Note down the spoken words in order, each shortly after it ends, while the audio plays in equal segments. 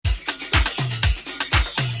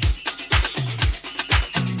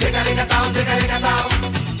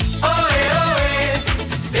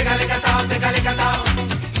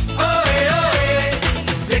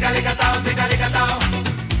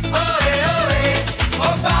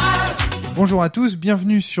Bonjour à tous,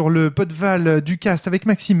 bienvenue sur le Podval du cast avec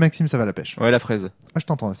Maxime. Maxime, ça va la pêche? Ouais, la fraise. Ah, je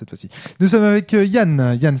t'entends là, cette fois-ci. Nous sommes avec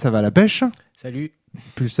Yann. Yann, ça va la pêche? Salut.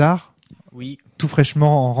 Pulsar. Oui. Tout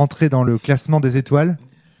fraîchement rentré dans le classement des étoiles.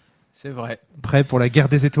 C'est vrai. Prêt pour la guerre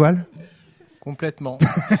des étoiles? Complètement.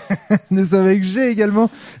 Nous sommes avec G également.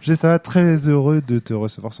 G, ça va, très heureux de te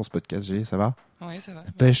recevoir sur ce podcast. G, ça va? Ouais, ça va.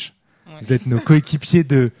 La pêche. Ouais. Vous êtes nos coéquipiers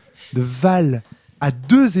de Val à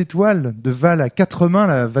 2 étoiles, de Val à 4 mains,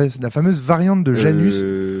 la fameuse variante de Janus.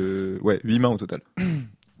 Ouais, 8 mains au total.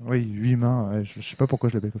 Oui, 8 mains, ouais, je sais pas pourquoi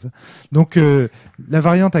je l'appelle comme ça. Donc, la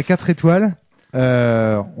variante à 4 étoiles,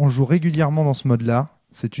 on joue régulièrement dans ce mode-là.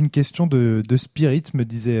 C'est une question de spirit, me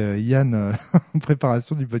disait Yann en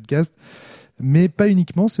préparation du podcast. Mais pas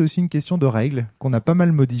uniquement, c'est aussi une question de règles qu'on a pas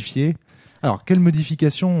mal modifiées. Alors, quelles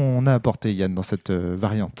modifications on a apportées, Yann, dans cette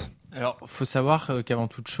variante? Alors, faut savoir qu'avant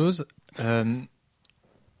toute chose,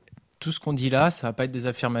 tout ce qu'on dit là, ça va pas être des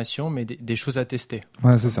affirmations, mais des choses à tester.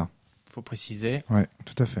 Voilà, c'est ça. Faut préciser. Ouais,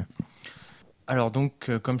 tout à fait. Alors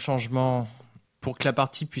donc, comme changement, pour que la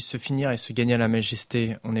partie puisse se finir et se gagner à la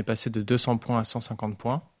majesté, on est passé de 200 points à 150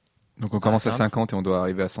 points. Donc on commence à 50 et on doit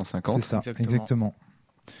arriver à 150. C'est ça, Exactement. exactement.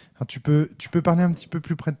 Alors, tu peux parler un petit peu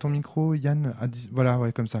plus près de ton micro, Yann? Voilà,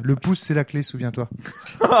 ouais, comme ça. Le pouce, c'est la clé, souviens-toi.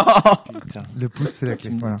 Putain. Le pouce, c'est la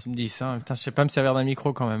clé. Voilà. Tu me dis ça, putain, je sais pas me servir d'un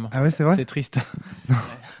micro quand même. Ah ouais, c'est vrai? C'est triste.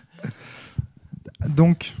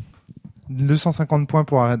 Donc, 250 points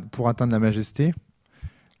pour atteindre la majesté.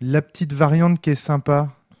 La petite variante qui est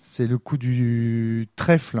sympa, c'est le coup du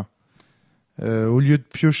trèfle. Au lieu de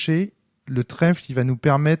piocher, le trèfle, il va nous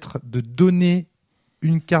permettre de donner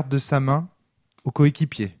une carte de sa main au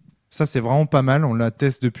coéquipier. Ça, c'est vraiment pas mal. On la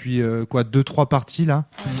teste depuis 2-3 parties là.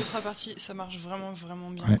 Ouais, 2-3 parties, ça marche vraiment, vraiment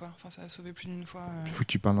bien. Ouais. Quoi. Enfin, ça a sauvé plus d'une fois. Il faut que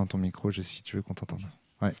tu parles dans ton micro, si tu veux qu'on t'entende.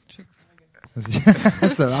 Ouais. Je-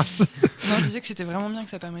 Vas-y. Ça marche. Non, je disais que c'était vraiment bien, que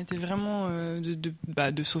ça permettait vraiment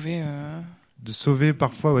de sauver. De sauver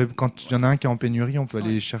parfois, ouais, quand il y en a un qui est en pénurie, on peut aller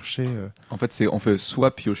Ouais. les chercher. En fait, on fait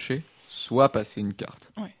soit piocher, soit passer une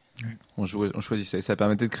carte. Ouais. On choisit ça. Ça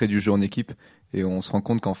permettait de créer du jeu en équipe et on se rend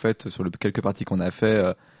compte qu'en fait, sur quelques parties qu'on a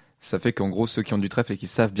fait, ça fait qu'en gros, ceux qui ont du trèfle et qui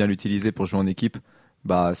savent bien l'utiliser pour jouer en équipe,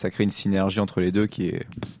 bah, ça crée une synergie entre les deux qui est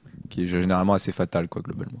généralement assez fatale, quoi,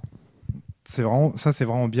 globalement. C'est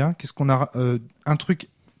vraiment bien. Qu'est-ce qu'on a un truc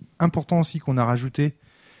important aussi qu'on a rajouté,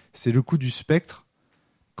 c'est le coup du spectre.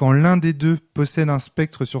 Quand l'un des deux possède un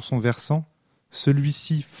spectre sur son versant,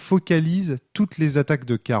 celui-ci focalise toutes les attaques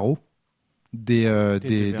de carreau des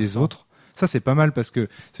versants. autres. Ça, c'est pas mal parce que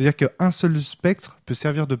ça veut dire qu'un seul spectre peut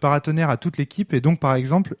servir de paratonnerre à toute l'équipe. Et donc, par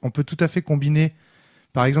exemple, on peut tout à fait combiner.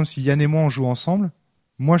 Par exemple, si Yann et moi, on joue ensemble,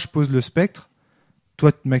 moi, je pose le spectre.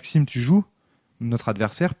 Toi, Maxime, tu joues notre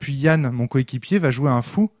adversaire. Puis Yann, mon coéquipier, va jouer un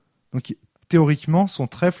fou. Donc, théoriquement, son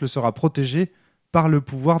trèfle sera protégé par le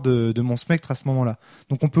pouvoir de mon spectre à ce moment-là.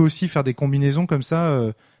 Donc, on peut aussi faire des combinaisons comme ça,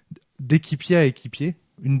 d'équipier à équipier.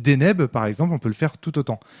 Une déneb, par exemple, on peut le faire tout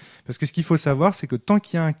autant. Parce que ce qu'il faut savoir, c'est que tant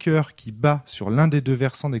qu'il y a un cœur qui bat sur l'un des deux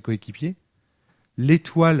versants des coéquipiers,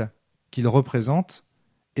 l'étoile qu'il représente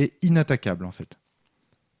est inattaquable, en fait.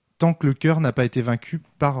 Tant que le cœur n'a pas été vaincu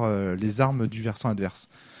par les armes du versant adverse.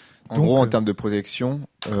 En Donc, gros, en termes de protection,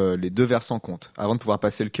 les deux versants comptent. Avant de pouvoir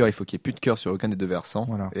passer le cœur, il faut qu'il n'y ait plus de cœur sur aucun des deux versants.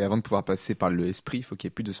 Voilà. Et avant de pouvoir passer par l'esprit, il faut qu'il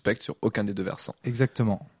n'y ait plus de spectre sur aucun des deux versants.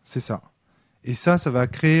 Exactement, c'est ça. Et ça va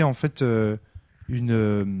créer en fait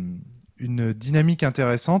une dynamique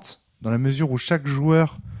intéressante dans la mesure où chaque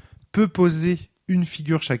joueur peut poser une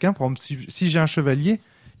figure chacun. Par exemple, si j'ai un chevalier,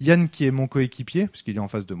 Yann qui est mon coéquipier, puisqu'il est en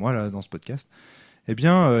face de moi là dans ce podcast, eh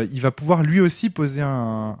bien, il va pouvoir lui aussi poser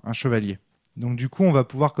un chevalier. Donc du coup, on va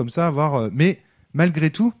pouvoir comme ça avoir... mais malgré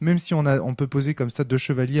tout, même si on peut poser comme ça 2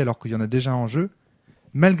 chevaliers alors qu'il y en a déjà en jeu,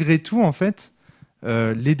 malgré tout, en fait,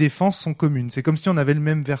 les défenses sont communes. C'est comme si on avait le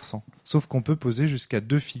même versant. Sauf qu'on peut poser jusqu'à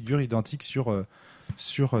 2 figures identiques sur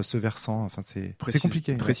ce versant. Enfin, c'est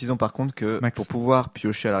compliqué. Précisons par contre que Max. pour pouvoir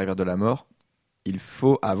piocher à la rivière de la mort, il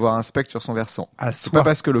faut avoir un spectre sur son versant. À C'est soi. pas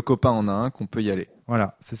parce que le copain en a un qu'on peut y aller.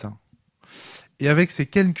 Voilà, c'est ça. Et avec ces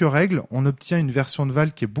quelques règles, on obtient une version de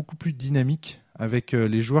Val qui est beaucoup plus dynamique, avec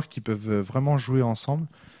les joueurs qui peuvent vraiment jouer ensemble.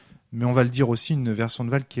 Mais on va le dire aussi, une version de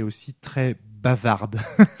Val qui est aussi très bavarde.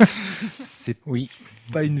 C'est Oui.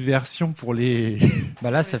 pas une version pour les... Bah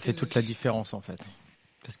là, ça fait toute la différence en fait.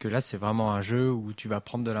 Parce que là, c'est vraiment un jeu où tu vas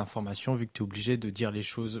prendre de l'information vu que tu es obligé de dire les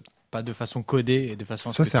choses pas de façon codée et de façon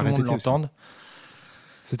à ce Ça, que c'est tout le monde répété aussi. l'entende.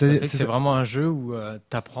 C'est-à-dire, C'est vraiment un jeu où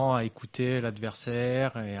tu apprends à écouter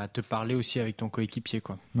l'adversaire et à te parler aussi avec ton coéquipier,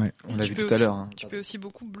 quoi. On l'a Tu vu peux tout à aussi- l'heure. Hein. Tu peux aussi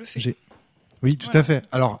beaucoup bluffer. Oui, tout Voilà. à fait.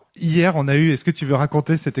 Alors, hier, on a eu, est-ce que tu veux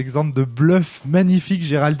raconter cet exemple de bluff magnifique,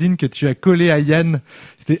 Géraldine, que tu as collé à Yann?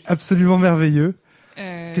 C'était absolument merveilleux.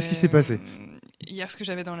 Qu'est-ce qui s'est passé? Hier, ce que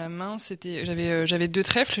j'avais dans la main, c'était j'avais 2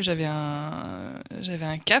 trèfles, j'avais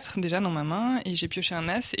un 4 déjà dans ma main et j'ai pioché un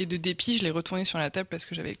as et de dépit, je l'ai retourné sur la table parce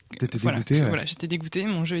que j'avais T'étais dégoûté, ouais. voilà, j'étais dégoûtée,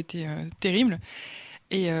 mon jeu était terrible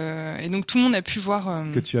et donc tout le monde a pu voir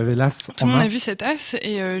Que tu avais l'as tout en le monde main. a vu cet as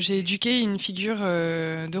et j'ai éduqué une figure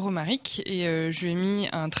de Romaric et je lui ai mis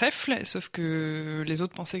un trèfle, sauf que les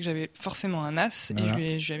autres pensaient que j'avais forcément un as Voilà.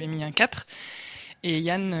 et je lui avais mis un 4 et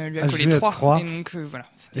Yann lui a A collé joué à 3. trois. Et donc voilà.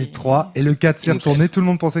 Et 3, et le 4 s'est Et donc, retourné, tout le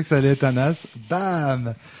monde pensait que ça allait être un as.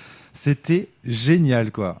 Bam! C'était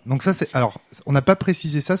génial, quoi. Donc ça, alors, on n'a pas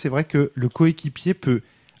précisé ça, c'est vrai que le coéquipier peut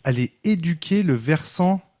aller éduquer le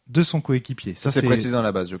versant de son coéquipier. Ça, c'est précisé dans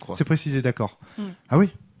la base, je crois. C'est précisé, d'accord. Mm. Ah oui?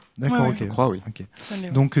 D'accord, Ouais, ok. Je crois, oui. Ok. ça l'est,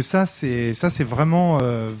 ouais. Donc ça c'est vraiment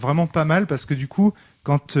vraiment pas mal parce que du coup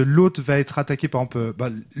quand l'autre va être attaqué par exemple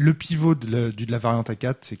le pivot de la variante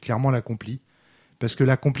A4 c'est clairement l'accompli parce que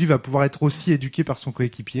l'accompli va pouvoir être aussi éduqué par son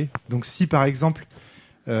coéquipier. Donc si par exemple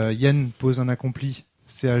Yann pose un accompli,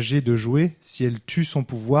 c'est à G de jouer. Si elle tue son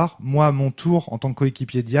pouvoir, moi à mon tour en tant que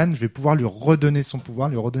coéquipier de Yann, je vais pouvoir lui redonner son pouvoir,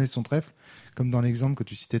 lui redonner son trèfle comme dans l'exemple que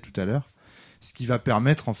tu citais tout à l'heure. Ce qui va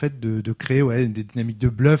permettre en fait de créer des dynamiques de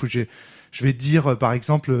bluff où je vais dire par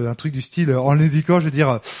exemple un truc du style en l'éduquant je vais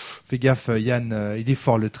dire fais gaffe Yann il est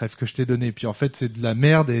fort le trèfle que je t'ai donné puis en fait c'est de la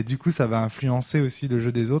merde et du coup ça va influencer aussi le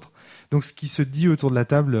jeu des autres donc ce qui se dit autour de la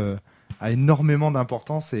table a énormément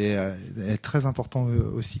d'importance et est très important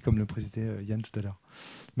aussi comme le précisait Yann tout à l'heure.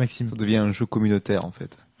 Maxime. Ça devient un jeu communautaire, en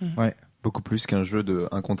fait. Ouais. Beaucoup plus qu'un jeu de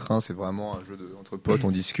 1 contre 1, c'est vraiment un jeu entre potes,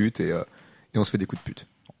 on discute et on se fait des coups de pute.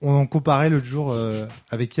 On comparait l'autre jour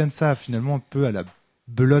avec Yann ça finalement un peu à la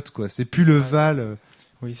belote quoi. C'est plus le Val.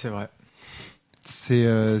 Oui, c'est vrai. C'est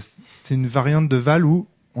une variante de Val où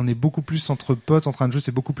on est beaucoup plus entre potes en train de jouer.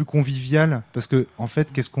 C'est beaucoup plus convivial parce que en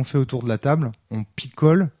fait, qu'est-ce qu'on fait autour de la table? On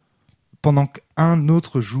picole pendant qu'un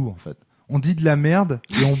autre joue en fait. On dit de la merde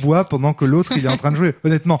et on boit pendant que l'autre il est en train de jouer.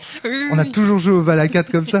 Honnêtement, on a toujours joué au Val à 4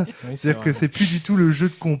 comme ça. Oui, C'est-à-dire que c'est plus du tout le jeu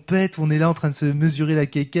de compète où on est là en train de se mesurer la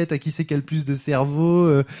quéquette à qui c'est qui a le plus de cerveau,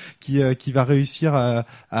 qui va réussir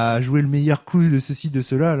à jouer le meilleur coup de ceci, de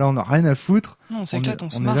cela. Là, on n'a rien à foutre. Non, on s'éclate, on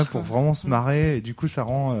se on marre. est là pour quoi. vraiment se marrer et du coup, ça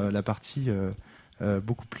rend la partie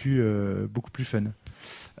beaucoup plus fun.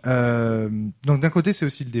 Donc d'un côté, c'est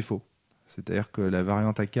aussi le défaut. C'est-à-dire que la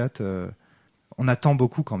variante A4, on attend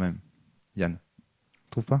beaucoup quand même. Yann,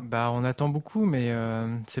 trouve pas? Bah, on attend beaucoup, mais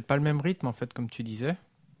c'est pas le même rythme en fait, comme tu disais.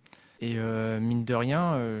 Et mine de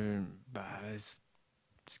rien,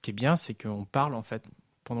 ce qui est bien, c'est qu'on parle en fait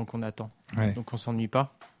pendant qu'on attend. Ouais, Donc on s'ennuie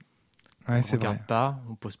pas, ouais on c'est vrai. regarde pas,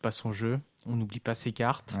 on pose pas son jeu, on n'oublie pas ses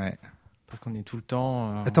cartes Ouais. parce qu'on est tout le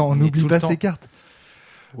temps. Attends, on est n'oublie tout le pas temps- ses cartes.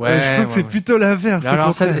 Ouais, Je trouve que c'est ouais. plutôt l'inverse. au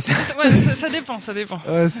Alors ça, contraire. Ça dépend, ça dépend.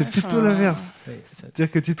 Ouais, c'est plutôt Enfin, l'inverse. ouais, ça- C'est-à-dire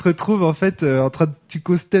que tu te retrouves en fait en train de, tu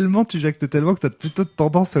causes tellement, tu jactes tellement que tu as plutôt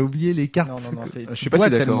tendance à oublier les cartes. Non, c'est Je suis tu pas bois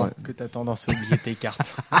si d'accord, tellement ouais. que t'as tendance à oublier tes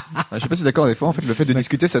cartes. Je sais pas si d'accord, des fois, en fait, le fait de Max.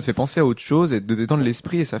 discuter, ça te fait penser à autre chose et de détendre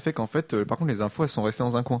l'esprit et ça fait qu'en fait, par contre, les infos, elles sont restées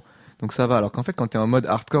dans un coin. Donc ça va. Alors qu'en fait, quand t'es en mode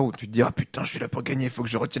hardcore où tu te dis, ah putain, je suis là pour gagner, faut que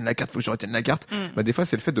je retienne la carte, bah des fois,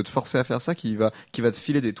 c'est le fait de te forcer à faire ça qui va te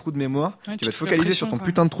filer des trous de mémoire, Ouais, qui tu va te te fous la focaliser pression, sur ton quoi.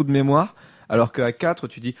 putain de trou de mémoire. Alors qu'à 4,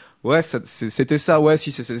 tu dis, ouais, c'était ça, ouais,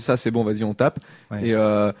 si c'est ça, c'est bon, vas-y, on tape. Ouais.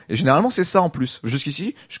 Et généralement, c'est ça en plus.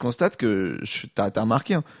 Jusqu'ici, je constate que t'as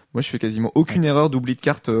remarqué, hein, moi, je fais quasiment aucune erreur d'oubli de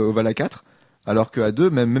carte au Val à 4. Alors qu'à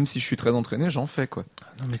 2, même si je suis très entraîné, j'en fais, quoi.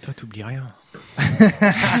 Non, mais toi, t'oublies rien. C'est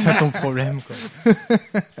ça ton problème, quoi.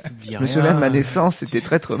 T'oublies Je me rien. souviens de ma naissance, c'était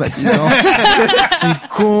très traumatisant. Tu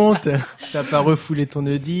comptes, t'as pas refoulé ton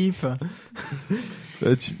Oedipe.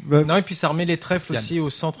 Non, et puis ça remet les trèfles Yann. aussi au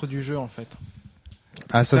centre du jeu, en fait.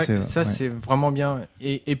 Ah ça, Ça, c'est c'est vraiment bien.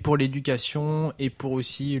 Et pour l'éducation, et pour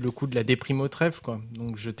aussi le coup de la déprime au trèfle, quoi.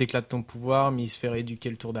 Donc je t'éclate ton pouvoir, mais il se fait rééduquer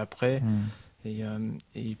le tour d'après. Et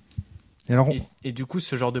alors, et du coup,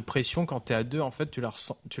 ce genre de pression, quand t'es à 2, en fait, tu la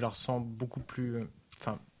ressens beaucoup plus,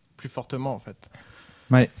 plus fortement, en fait.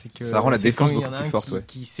 ouais. C'est que Ça rend la c'est défense quand il y en beaucoup a plus un forte, ouais.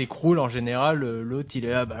 qui s'écroule en général, l'autre il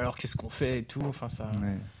est là, bah alors qu'est-ce qu'on fait et tout. Enfin ça.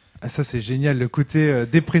 Ouais. Ah, ça c'est génial, le côté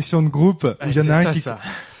dépression de groupe. Où il y en a un qui.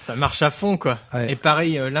 Ça marche à fond quoi. Ouais. Et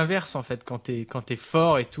pareil l'inverse en fait, quand t'es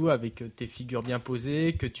fort et tout avec tes figures bien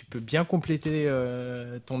posées, que tu peux bien compléter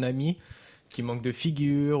ton ami qui manque de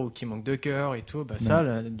figures ou qui manque de cœur et tout, bah ça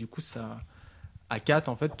là, du coup ça à 4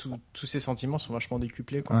 en fait tous ces sentiments sont vachement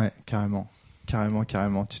décuplés quoi. Ouais, carrément.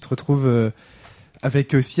 Tu te retrouves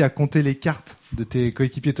avec aussi à compter les cartes de tes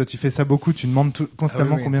coéquipiers. Toi, tu fais ça beaucoup. Tu demandes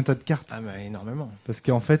constamment oui. combien t'as de cartes. Ah bah énormément. Parce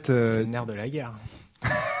qu'en fait, C'est le nerf de la guerre.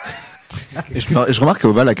 Et je remarque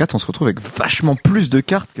qu'au Val à 4, on se retrouve avec vachement plus de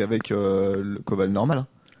cartes qu'au Val normal. Hein.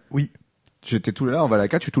 Oui. J'étais tout là, en Val à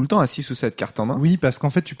 4, je suis tout le temps à 6 ou 7 cartes en main. Oui, parce qu'en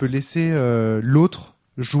fait, tu peux laisser l'autre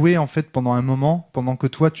jouer en fait pendant un moment, pendant que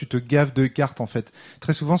toi tu te gaves de cartes en fait.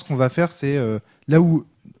 Très souvent, ce qu'on va faire, c'est là où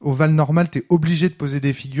au Val normal, t'es obligé de poser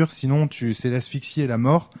des figures, sinon c'est l'asphyxie et la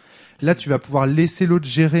mort. Là, tu vas pouvoir laisser l'autre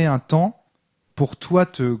gérer un temps pour toi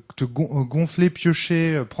te gonfler,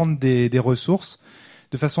 piocher, prendre des ressources,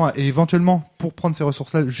 de façon à, et éventuellement pour prendre ces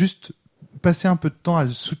ressources-là, juste passer un peu de temps à le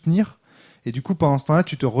soutenir. Et du coup, pendant ce temps-là,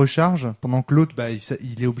 tu te recharges, pendant que l'autre,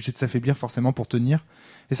 il est obligé de s'affaiblir forcément pour tenir.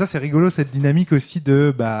 Et ça, c'est rigolo, cette dynamique aussi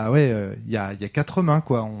de, il y a 4 mains,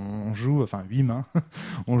 quoi. On joue, enfin 8 mains.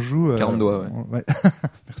 On joue. 40 doigts, ouais.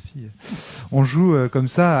 Merci. On joue comme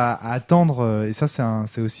ça à attendre. Et ça,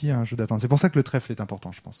 c'est aussi un jeu d'attente. C'est pour ça que le trèfle est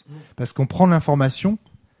important, je pense. Parce qu'on prend l'information.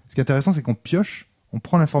 Ce qui est intéressant, c'est qu'on pioche, on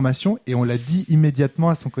prend l'information et on la dit immédiatement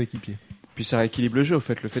à son coéquipier. Puis ça rééquilibre le jeu, au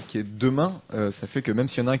fait. Le fait qu'il y ait 2 mains, ça fait que même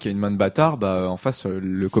s'il y en a un qui a une main de bâtard, en face,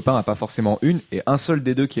 le copain n'a pas forcément une, et un seul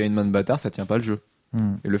des deux qui a une main de bâtard, ça tient pas le jeu.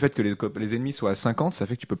 Et le fait que les ennemis soient à 50, ça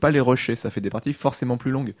fait que tu peux pas les rusher, ça fait des parties forcément plus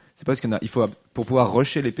longues. C'est parce qu'il faut, pour pouvoir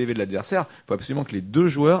rusher les PV de l'adversaire, il faut absolument que les 2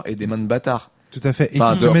 joueurs aient des mains de bâtard. Tout à fait. Et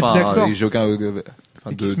qu'ils se mettent d'accord. J'ai aucun,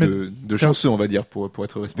 de chanceux, on va dire, pour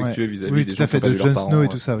être respectueux vis-à-vis des gens qui ont de perdu Jon leurs parents. Snow et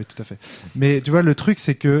tout ça, oui, tout à fait. Mais tu vois, le truc,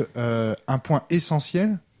 c'est que un point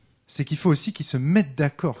essentiel, c'est qu'il faut aussi qu'ils se mettent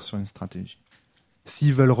d'accord sur une stratégie.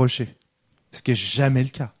 S'ils veulent rusher. Ce qui est jamais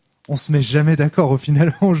le cas. On se met jamais d'accord. Au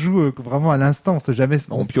final, on joue vraiment à l'instant. On sait jamais ce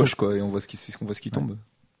qu'on On pioche, quoi, et on voit ce qui tombe.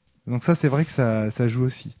 Donc ça, c'est vrai que ça joue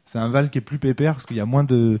aussi. C'est un Val qui est plus pépère parce qu'il y a moins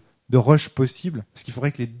de rush possible. Parce qu'il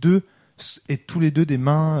faudrait que les deux aient tous les deux des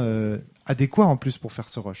mains adéquates en plus pour faire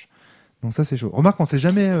ce rush. Donc ça, c'est chaud. Remarque,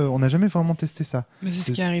 on n'a jamais vraiment testé ça. Mais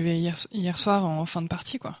c'est ce qui est arrivé hier soir en fin de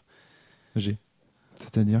partie, quoi.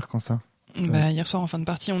 C'est-à-dire quand ça? Hier soir en fin de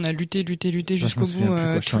partie, on a lutté jusqu'au bout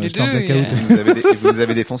tous les deux. Et vous nous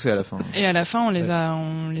avez défoncé à la fin. Et à la fin, on les a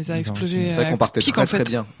explosés. C'est vrai qu'on partait pique, très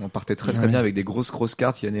bien. On partait très bien avec des grosses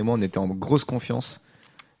cartes. Yann et moi, on était en grosse confiance.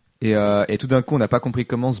 Et tout d'un coup, on n'a pas compris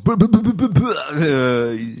comment il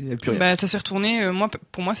n'y a plus rien. Ça s'est retourné.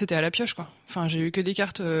 Pour moi, c'était à la pioche, quoi. Enfin, j'ai eu que des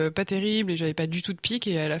cartes pas terribles et j'avais pas du tout de pique.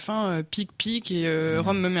 Et à la fin, pique et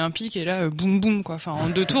Rome me met un pique et là, boum boum, quoi. Enfin, en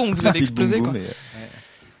 2 tours, on vous avait explosé, quoi.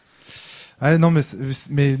 Ah non, mais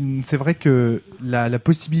c'est vrai que la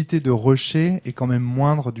possibilité de rusher est quand même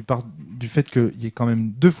moindre du fait qu'il y ait quand même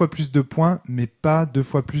 2 fois plus de points, mais pas 2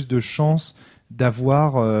 fois plus de chances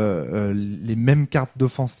d'avoir les mêmes cartes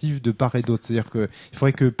d'offensive de part et d'autre. C'est-à-dire que il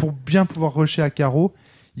faudrait que pour bien pouvoir rusher à carreau,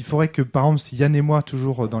 il faudrait que, par exemple, si Yann et moi,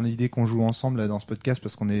 toujours dans l'idée qu'on joue ensemble là, dans ce podcast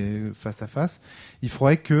parce qu'on est face à face, il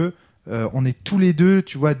faudrait que on est tous les deux,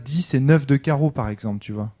 tu vois, 10 et 9 de carreau, par exemple,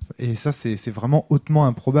 tu vois. Et ça, c'est vraiment hautement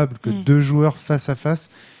improbable que 2 joueurs face à face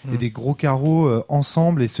aient des gros carreaux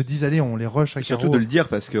ensemble et se disent, allez, on les rush à carreau. Surtout de le dire,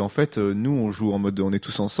 parce qu'en fait, nous, on joue en mode, on est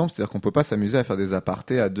tous ensemble, c'est-à-dire qu'on peut pas s'amuser à faire des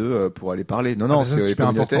apartés à 2 pour aller parler. Non, c'est super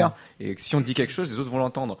important. Et si on dit quelque chose, les autres vont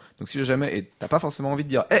l'entendre. Donc si jamais, et t'as pas forcément envie de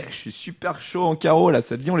dire, je suis super chaud en carreau, là,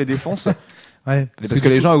 ça te dit, on les défonce. Ouais, parce que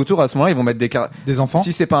les gens autour à ce moment-là ils vont mettre des enfants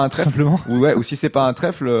si c'est pas un trèfle simplement ou si c'est pas un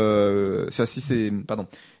trèfle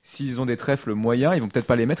s'ils ont des trèfles moyens ils vont peut-être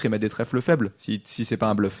pas les mettre et mettre des trèfles faibles si c'est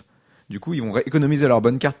pas un bluff. Du coup ils vont économiser leur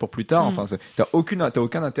bonne carte pour plus tard. Enfin t'as aucun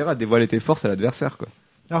intérêt à dévoiler tes forces à l'adversaire, quoi.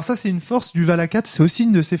 Alors ça, c'est une force du Val à 4, c'est aussi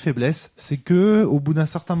une de ses faiblesses, c'est que au bout d'un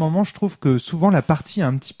certain moment, je trouve que souvent la partie est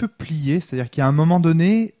un petit peu pliée, c'est-à-dire qu'il y a un moment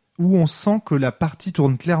donné où on sent que la partie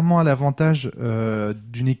tourne clairement à l'avantage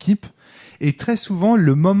d'une équipe. Et très souvent,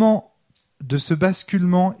 le moment de ce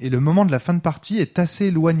basculement et le moment de la fin de partie est assez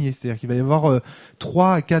éloigné. C'est-à-dire qu'il va y avoir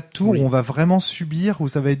 3 à 4 tours où on va vraiment subir, où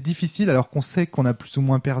ça va être difficile, alors qu'on sait qu'on a plus ou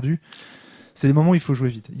moins perdu. C'est les moments où il faut jouer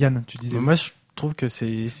vite. Yann, tu disais. Moi, je trouve que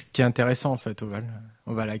c'est ce qui est intéressant, en fait,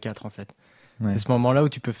 au Val à 4, en fait. Ouais. C'est ce moment-là où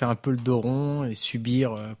tu peux faire un peu le dos rond et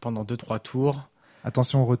subir pendant 2-3 tours.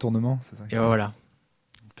 Attention au retournement. C'est ça. Et voilà.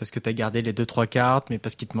 Parce que tu as gardé les 2-3 cartes, mais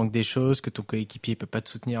parce qu'il te manque des choses, que ton coéquipier peut pas te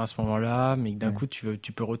soutenir à ce moment-là, mais que d'un coup tu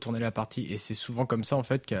peux retourner la partie. Et c'est souvent comme ça, en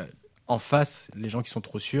fait, qu'en face, les gens qui sont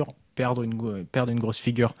trop sûrs perdent une grosse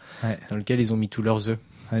figure dans laquelle ils ont mis tous leurs œufs.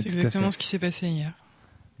 Ouais, c'est exactement ce qui s'est passé hier.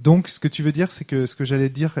 Donc, ce que tu veux dire, c'est que ce que j'allais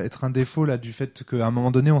dire être un défaut là du fait qu'à un moment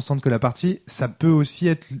donné, on sente que la partie, ça peut aussi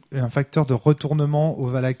être un facteur de retournement au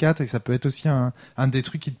Val à 4 et ça peut être aussi un des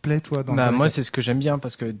trucs qui te plaît, toi, dans le Val à 4. Moi, c'est ce que j'aime bien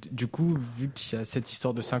parce que du coup, vu qu'il y a cette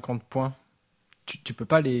histoire de 50 points tu peux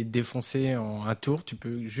pas les défoncer en un tour, tu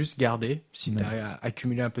peux juste garder si tu as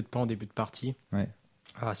accumulé un peu de points en début de partie,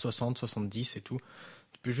 à 60, 70 et tout.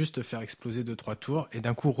 Tu peux juste te faire exploser 2-3 tours et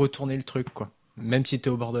d'un coup retourner le truc, quoi. Même si tu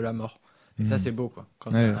es au bord de la mort. Et ça, c'est beau, quoi.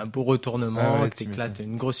 Quand c'est un beau retournement, tu éclates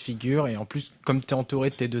une grosse figure et en plus, comme tu es entouré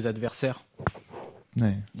de tes 2 adversaires,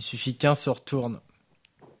 il suffit qu'un se retourne,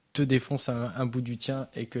 te défonce un bout du tien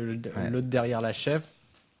et que l'autre derrière l'achève.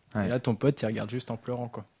 Et là, ton pote, il regarde juste en pleurant,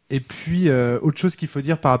 quoi. Et puis, autre chose qu'il faut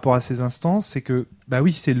dire par rapport à ces instances, c'est que, bah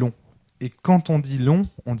oui, c'est long. Et quand on dit long,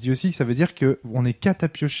 on dit aussi que ça veut dire qu'on est 4 à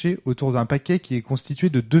piocher autour d'un paquet qui est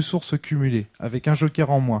constitué de 2 sources cumulées, avec un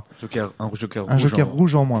joker en moins. Un joker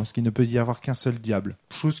rouge en moins, parce qu'il ne peut y avoir qu'un seul diable.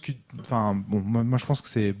 Chose qui, enfin, bon, moi je pense que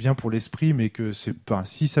c'est bien pour l'esprit, mais que c'est, enfin,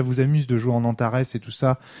 si ça vous amuse de jouer en Antares et tout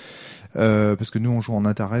ça, parce que nous on joue en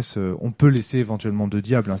Antares, on peut laisser éventuellement 2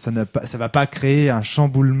 diables. Hein. Ça va pas créer un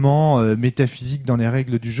chamboulement métaphysique dans les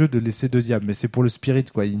règles du jeu de laisser 2 diables, mais c'est pour le spirit,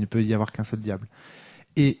 quoi. Il ne peut y avoir qu'un seul diable.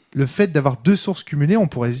 Et le fait d'avoir 2 sources cumulées, on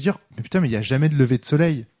pourrait se dire, mais putain, mais il n'y a jamais de lever de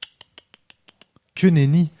soleil. Que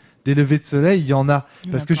nenni. Des levées de soleil, il y en a.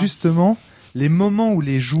 Parce que justement, les moments où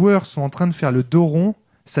les joueurs sont en train de faire le dos rond,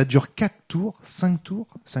 ça dure 4 tours, 5 tours.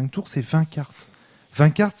 5 tours, c'est 20 cartes. 20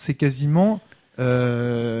 cartes, c'est quasiment,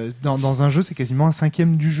 dans un jeu, c'est quasiment un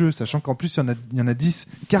 5e du jeu. Sachant qu'en plus, il y en a 10,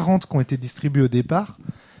 40 qui ont été distribués au départ.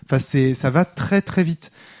 Enfin, ça va très très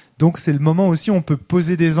vite. Donc c'est le moment aussi où on peut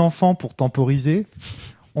poser des enfants pour temporiser.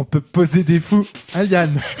 On peut poser des fous. Hein,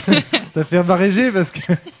 Yann? Ça fait marrer parce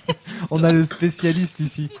que on a le spécialiste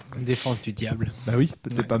ici. Défense du diable. Bah oui,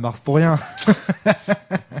 peut-être pas Mars pour rien.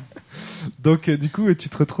 Donc du coup, tu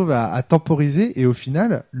te retrouves à temporiser et au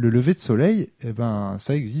final, le lever de soleil, eh ben,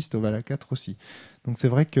 ça existe au Vala 4 aussi. Donc c'est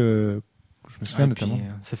vrai que je me souviens notamment. Puis,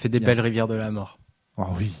 ça fait des belles rivières de la mort. Oh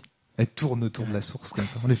oui. Elles tournent autour de la source comme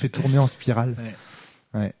ça. On les fait tourner en spirale.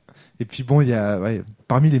 Ouais. Et puis bon, il y a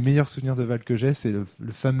parmi les meilleurs souvenirs de Val que j'ai, c'est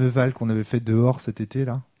le fameux Val qu'on avait fait dehors cet été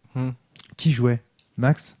là. Qui jouait?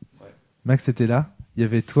 Max. Max était là. Il y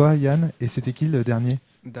avait toi, Yann, et c'était qui le dernier?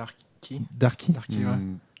 Darky,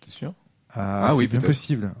 T'es sûr? Oui, bien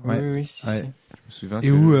possible. Oui, si. Je me souviens. Et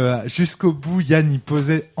où jusqu'au bout, Yann il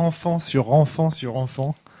posait enfant sur enfant sur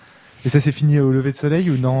enfant. Et ça s'est fini au lever de soleil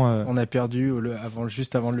ou non On a perdu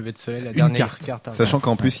juste avant le lever de soleil la dernière carte. Sachant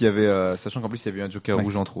qu'en plus il y avait eu un joker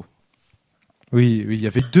rouge en trop. Oui, il y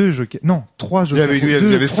avait 2 jokers. Non, 3 jokers. Il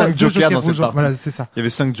y avait 5 jokers dans cette partie. Voilà, c'est ça. Il y avait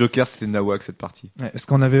 5 jokers, c'était Nawak cette partie. Parce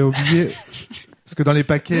qu'on avait oublié. Parce que dans les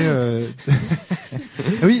paquets.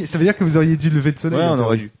 Oui, ça veut dire que vous auriez dû lever le soleil. Ouais, on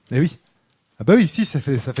aurait dû. Eh oui. Ah bah oui, si, ça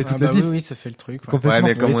fait toute la diff. Oui, ça fait le truc. Ouais,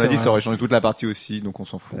 mais comme on a dit, ça aurait changé toute la partie aussi, donc on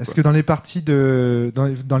s'en fout. Parce que dans les parties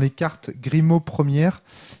dans les cartes Grimaud première,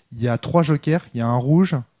 il y a 3 jokers. Il y a un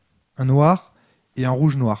rouge, un noir et un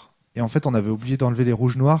rouge-noir. Et en fait, on avait oublié d'enlever les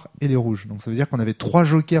rouges-noirs et les rouges. Donc ça veut dire qu'on avait 3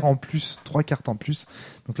 jokers en plus, 3 cartes en plus.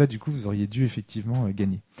 Donc là, du coup, vous auriez dû effectivement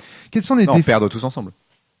gagner. Quels sont les défis? Perdre tous ensemble.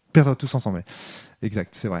 Perdre tous ensemble, ouais.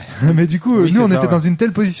 Exact, c'est vrai. Mais du coup, nous, on était dans une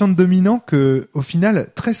telle position de dominant que, au final,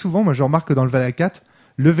 très souvent, moi, je remarque que dans le Vala 4,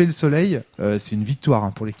 lever le soleil, c'est une victoire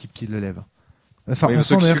pour l'équipe qui le lève. Enfin, on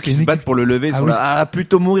sent ceux qui se battent pour le lever sont là,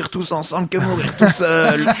 plutôt mourir tous ensemble que mourir tout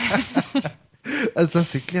seul. Ça,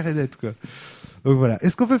 c'est clair et net, quoi. Donc voilà.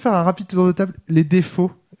 Est-ce qu'on peut faire un rapide tour de table? Les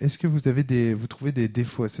défauts. Est-ce que vous trouvez des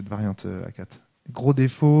défauts à cette variante A4? Gros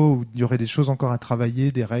défauts, où il y aurait des choses encore à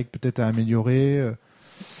travailler, des règles peut-être à améliorer.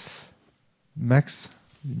 Max?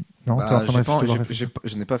 Non, t'es en train de réfléchir.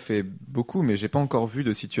 Je n'ai pas fait beaucoup, mais j'ai pas encore vu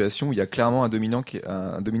de situation où il y a clairement un dominé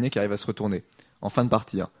qui arrive à se retourner en fin de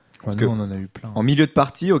partie. Hein. Parce que on en a eu plein. En milieu de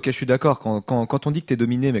partie, ok, je suis d'accord. Quand on dit que t'es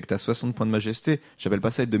dominé, mais que t'as 60 points de majesté, j'appelle pas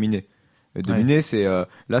ça être dominé. Dominé, c'est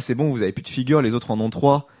là, c'est bon, vous avez plus de figures, les autres en ont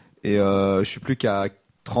 3, et je suis plus qu'à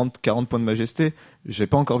 30-40 points de majesté. J'ai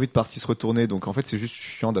pas encore vu de partie se retourner, donc en fait, c'est juste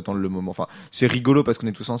chiant d'attendre le moment. Enfin, c'est rigolo parce qu'on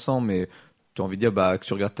est tous ensemble, mais tu as envie de dire que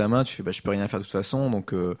tu regardes ta main, tu fais je peux rien faire de toute façon,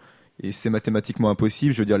 donc et c'est mathématiquement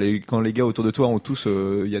impossible. Je veux dire, quand les gars autour de toi ont tous,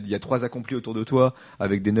 il y a 3 accomplis autour de toi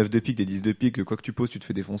avec des 9 de pique, des 10 de pique, quoi que tu poses, tu te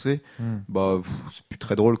fais défoncer. C'est plus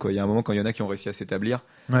très drôle, quoi. Il y a un moment quand il y en a qui ont réussi à s'établir.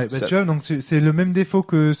 Ouais, tu vois, donc c'est le même défaut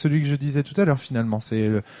que celui que je disais tout à l'heure finalement.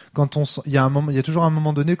 Quand il y a toujours un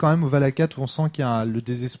moment donné quand même au Vala 4 où on sent qu'il y a le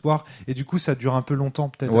désespoir et du coup ça dure un peu longtemps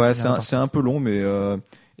peut-être. Ouais, c'est un peu long, mais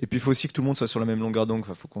et puis il faut aussi que tout le monde soit sur la même longueur d'onde.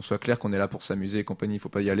 Faut qu'on soit clair qu'on est là pour s'amuser et compagnie. Il faut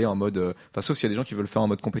pas y aller en mode. Sauf s'il y a des gens qui veulent le faire en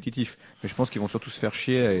mode compétitif. Mais je pense qu'ils vont surtout se faire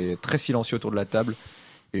chier et être très silencieux autour de la table.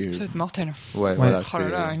 Et... Ça va être mortel. Ouais. Voilà. Oh là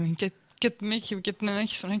là, 4 mecs ou 4 nanas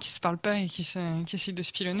qui sont là, qui se parlent pas et qui essayent de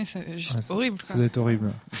se pilonner, c'est juste horrible. Ça doit être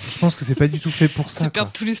horrible. Je pense que c'est pas du tout fait pour ça. C'est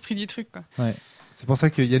perdre tout l'esprit du truc, quoi. Ouais. C'est pour ça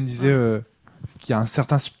que Yann disait. qu'il y a un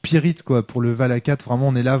certain spirit quoi pour le Val à 4. Vraiment,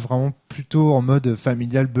 on est là vraiment plutôt en mode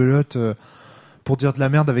familial belote pour dire de la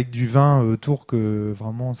merde avec du vin autour que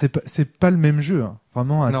vraiment c'est pas le même jeu. Hein.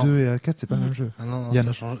 Vraiment à Non. 2 et à 4, c'est pas le même jeu. Ah non,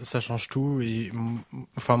 Yann. ça change tout. Et,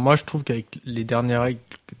 enfin, moi, je trouve qu'avec les dernières règles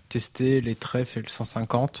testées, les trèfles et le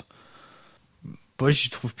 150, moi, j'y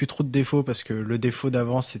trouve plus trop de défauts parce que le défaut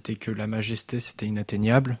d'avant, c'était que la majesté, c'était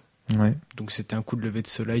inatteignable. Ouais. Donc, c'était un coup de lever de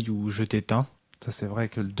soleil où je t'éteins. Ça c'est vrai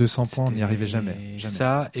que le 200 points, on n'y arrivait jamais.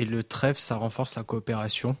 Ça, et le trèfle, ça renforce la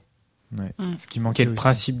coopération. Ouais. Mm. Ce qui manquait Quel aussi.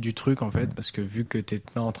 principe du truc, en fait, parce que vu que t'es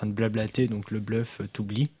là en train de blablater, donc le bluff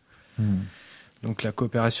t'oublie. Donc la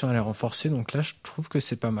coopération elle est renforcée, donc là je trouve que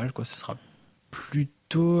c'est pas mal quoi. Ce sera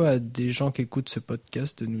plutôt à des gens qui écoutent ce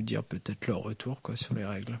podcast de nous dire peut-être leur retour quoi sur les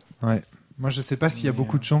règles. Ouais. Moi, je sais pas s'il y a Mais,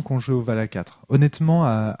 beaucoup de gens qui ont joué au Val à 4. Honnêtement,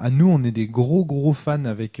 à nous, on est des gros fans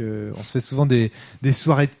avec. On se fait souvent des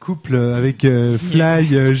soirées de couple avec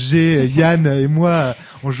Fly, G, Yann et moi.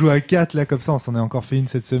 On joue à 4 là comme ça. On s'en est encore fait une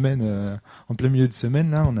cette semaine, en plein milieu de semaine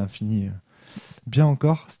là. On a fini bien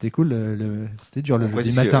encore. C'était cool. C'était dur le On jeudi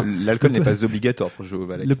précise que matin. l'alcool n'est pas obligatoire pour jouer au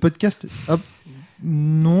Valak. Le podcast. Hop.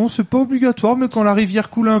 Non, c'est pas obligatoire, mais quand la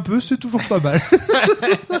rivière coule un peu, c'est toujours pas mal.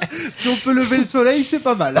 Si on peut lever le soleil, c'est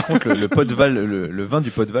pas mal. Par contre, le pot de Val, le vin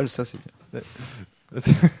du pot de Val, ça c'est bien.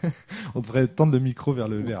 On devrait tendre le micro vers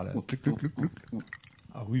le verre là. Clouc, clouc, clouc, clouc.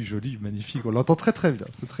 Ah oui, joli, magnifique. On l'entend très très bien.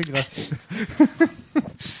 C'est très gracieux.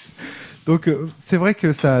 Donc c'est vrai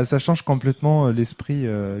que ça change complètement l'esprit.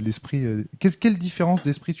 Quelle différence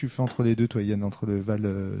d'esprit tu fais entre les deux, toi, Yann, entre le Val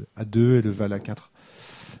à 2 et le Val à 4?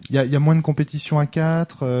 Il y a moins de compétition à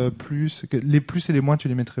 4, plus. Les plus et les moins, tu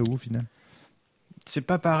les mettrais où au final? C'est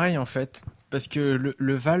pas pareil en fait, parce que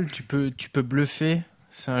le Val tu peux bluffer.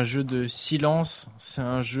 C'est un jeu de silence. C'est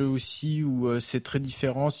un jeu aussi où c'est très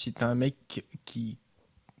différent si t'as un mec qui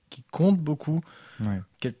compte beaucoup, Ouais.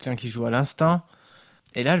 quelqu'un qui joue à l'instinct.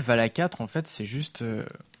 Et là, le Val à 4, en fait, c'est juste.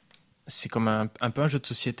 C'est comme un peu un jeu de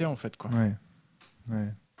société, en fait. Quoi. Ouais. Ouais.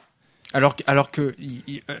 Alors que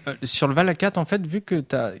sur le Val à 4, en fait, vu que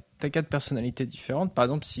tu as 4 personnalités différentes, par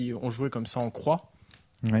exemple, si on jouait comme ça en croix,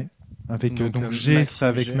 Ouais. Avec donc G Maxime, sera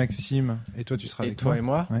avec G. Maxime et toi tu seras et avec toi moi. et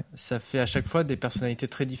moi, Ouais. ça fait à chaque fois des personnalités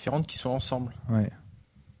très différentes qui sont ensemble. Ouais.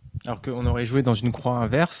 Alors qu'on aurait joué dans une croix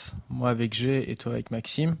inverse, moi avec G et toi avec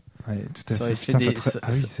Maxime, Ouais, tout à ça aurait fait. fait Putain, des. t'as très- Ah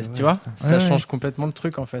oui, c'est tu vrai, vois, putain. ça Ouais, change complètement le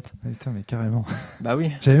truc, en fait. ouais. Putain, mais carrément. Bah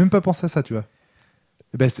oui. J'avais même pas pensé à ça, tu vois.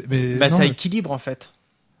 Mais non, Ça mais- équilibre en fait.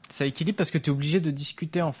 Ça équilibre parce que tu es obligé de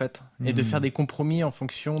discuter en fait et de Mhm. faire des compromis en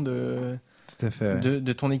fonction de, Tout à fait. Ouais.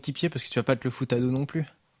 de ton équipier parce que tu vas pas te le foutre à dos non plus.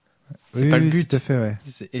 C'est Oui, pas oui, le but. Tout à fait, ouais.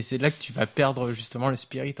 Et c'est là que tu vas perdre justement le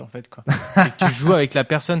spirit en fait quoi. C'est que tu joues avec la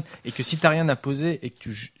personne et que si t'as rien à poser et que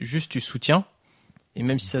juste tu soutiens et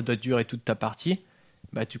même si ça doit durer toute ta partie,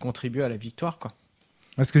 bah tu contribues à la victoire quoi.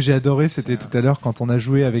 Moi, ce que j'ai adoré, c'était Ça- tout à l'heure quand on a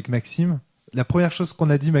joué avec Maxime. La première chose qu'on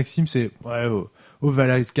a dit, Maxime, c'est ouais, au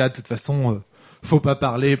Valhalla, de toute façon, faut pas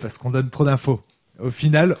parler parce qu'on donne trop d'infos. Au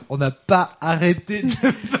final, on n'a pas arrêté de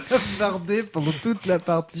bavarder pendant toute la Je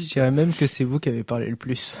partie. dirais même que c'est vous qui avez parlé le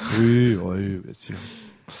plus. Oui, oui, bien sûr.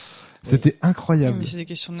 C'était incroyable. Mais c'est des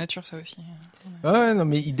questions de nature, ça aussi. Ouais, non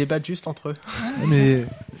mais ils débattent juste entre eux. Mais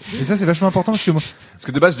et ça, c'est vachement important parce que moi, Parce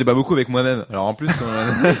que de base, je débat beaucoup avec moi-même. Alors en plus,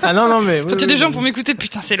 Ah non mais. Quand il y a des gens pour m'écouter,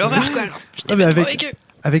 putain, c'est l'horreur, quoi. Alors, je Ouais, mais débatte trop avec- avec eux.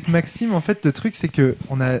 avec Maxime, en fait, le truc, c'est que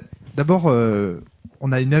on a d'abord,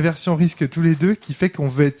 on a une aversion au risque tous les deux qui fait qu'on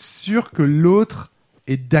veut être sûr que l'autre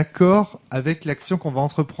est d'accord avec l'action qu'on va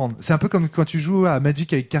entreprendre. C'est un peu comme quand tu joues à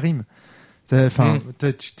Magic avec Karim. Enfin,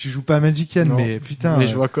 tu joues pas à Magic Yann, Non. mais putain, Mais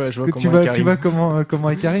je vois quoi, je vois que comment tu vois, Karim. tu vois comment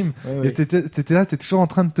est Karim. Ouais, ouais. Et t'étais là, t'es toujours en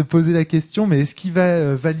train de te poser la question, mais est-ce qu'il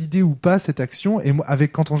va valider ou pas cette action? Et moi,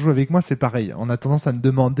 quand on joue avec moi, c'est pareil. On a tendance à me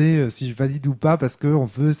demander si je valide ou pas parce que on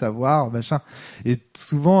veut savoir, machin. Et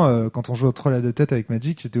souvent, quand on joue au troll à deux têtes avec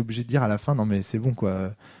Magic, j'étais obligé de dire à la fin, non mais c'est bon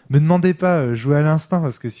quoi. Me demandez pas, jouez à l'instinct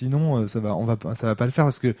parce que sinon, ça va pas le faire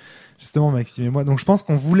parce que justement Maxime et moi. Donc je pense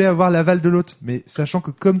qu'on voulait avoir l'aval de l'autre, mais sachant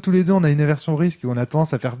que comme tous les deux, on a une aversion au risque et on a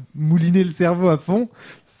tendance à faire mouliner le cerveau à fond,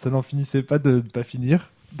 ça n'en finissait pas de pas finir.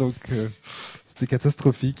 Donc c'était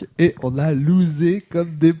catastrophique et on a losé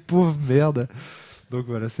comme des pauvres merdes. Donc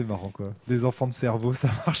voilà, c'est marrant quoi. Les enfants de cerveau, ça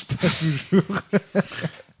marche pas toujours.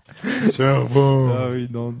 cerveau. Ah oui,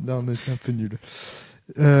 non, on était un peu nuls.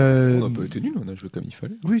 On n'a pas été nuls, on a joué comme il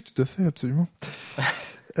fallait. Oui, tout à fait, absolument.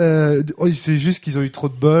 C'est juste qu'ils ont eu trop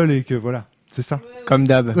de bol et que voilà, c'est ça. Comme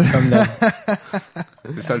d'hab, comme d'hab.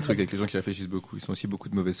 C'est ça le truc avec les gens qui réfléchissent beaucoup. Ils sont aussi beaucoup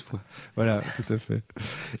de mauvaise foi. Voilà, tout à fait.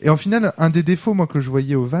 Et en final, un des défauts, moi, que je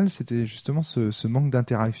voyais au Val, c'était justement ce manque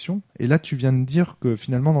d'interaction. Et là, tu viens de dire que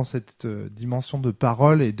finalement, dans cette dimension de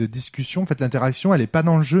parole et de discussion, en fait, l'interaction, elle est pas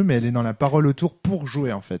dans le jeu, mais elle est dans la parole autour pour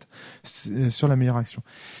jouer, en fait, sur la meilleure action.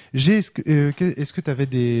 Est-ce que tu avais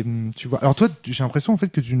des, tu vois, alors toi, j'ai l'impression en fait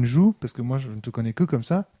que tu ne joues, parce que moi, je ne te connais que comme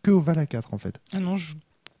ça, que au Val à 4 en fait. Ah non, je joue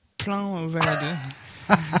plein au Val à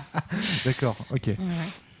 2. D'accord, ok. Ouais.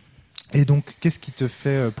 Et donc, qu'est-ce qui te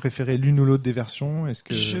fait préférer l'une ou l'autre des versions? Est-ce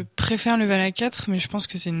que Je préfère le Val à 4, mais je pense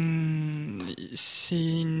que c'est une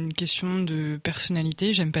question de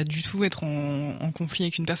personnalité. J'aime pas du tout être en conflit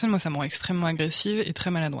avec une personne. Moi, ça me rend extrêmement agressive et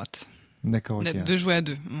très maladroite. D'accord, ok. De jouer à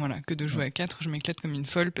 2, voilà, que de jouer à 4, je m'éclate comme une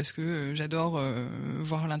folle parce que j'adore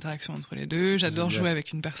voir l'interaction entre les deux, j'adore Génial. jouer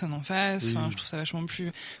avec une personne en face. Oui. Enfin, je trouve ça vachement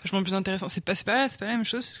plus intéressant. C'est pas la même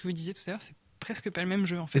chose, c'est ce que vous disiez tout à l'heure. C'est presque pas le même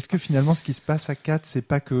jeu en fait. Est-ce que finalement, ce qui se passe à 4, c'est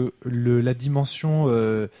pas que la dimension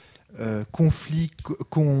conflit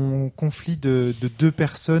de deux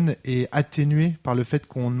personnes est atténuée par le fait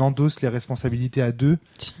qu'on endosse les responsabilités à deux,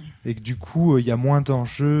 Si. et que du coup, il y a moins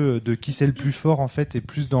d'enjeux de qui c'est le plus fort en fait, et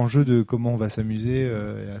plus d'enjeux de comment on va s'amuser.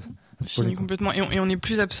 À se Si, spoiler, quoi. complètement. Et on est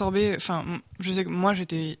plus absorbé. Enfin, je sais que moi,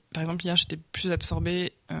 par exemple, hier, j'étais plus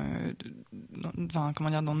absorbé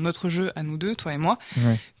dans notre jeu à nous deux, toi et moi,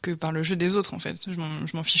 Ouais. que par le jeu des autres, en fait.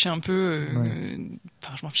 Je m'en fichais un peu.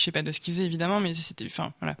 Enfin, je m'en fichais pas de ce qu'ils faisaient, évidemment, mais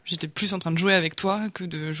voilà. J'étais plus en train de jouer avec toi que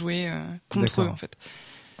de jouer contre D'accord. eux, en fait.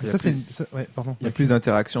 Ouais, pardon. Il y a plus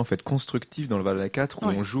d'interaction en fait constructive dans le Val à 4 où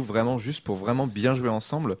Ouais. on joue vraiment juste pour vraiment bien jouer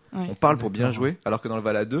ensemble. Ouais. On parle pour bien D'accord. jouer, alors que dans le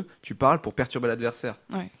Val à 2, tu parles pour perturber l'adversaire.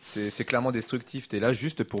 Ouais. C'est clairement destructif. T'es là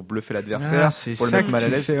juste pour bluffer l'adversaire, c'est pour le ça mettre que mal à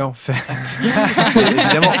tu l'aise. fais en fait.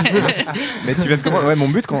 Évidemment. Mais tu viens de comment. Ouais, mon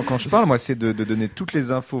but quand je parle, moi, c'est de donner toutes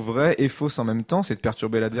les infos vraies et fausses en même temps, c'est de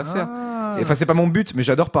perturber l'adversaire. Et enfin, c'est pas mon but, mais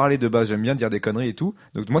j'adore parler de base. J'aime bien dire des conneries et tout.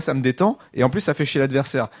 Donc moi, ça me détend. Et en plus, ça fait chier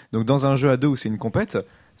l'adversaire. Donc dans un jeu à deux où c'est une compète,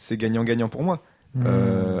 c'est gagnant-gagnant pour moi.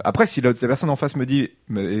 Après, si la personne en face me dit,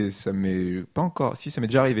 et ça m'est pas encore, si ça m'est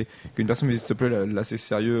déjà arrivé, qu'une personne me dit s'il te plaît, là c'est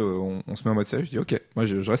sérieux, on se met en mode sérieux, je dis ok, moi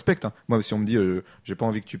je respecte. Hein. Moi, si on me dit j'ai pas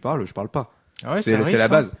envie que tu parles, je parle pas. Ah ouais, c'est ça arrive, la ça.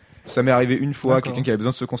 base. Ça m'est arrivé une fois, D'accord. quelqu'un qui avait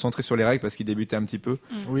besoin de se concentrer sur les règles parce qu'il débutait un petit peu.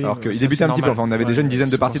 Oui, Alors mais qu'il ça, débutait c'est un petit peu, normal. enfin, on avait déjà une dizaine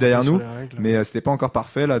de se parties concentrer derrière sur nous, les règles. mais c'était pas encore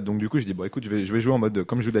parfait là, donc du coup je dis bon écoute, je vais jouer en mode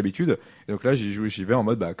comme je joue d'habitude. Et donc là j'y vais en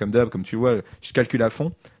mode comme d'hab, comme tu vois, je calcule à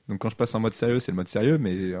fond. Donc quand je passe en mode sérieux, c'est le mode sérieux,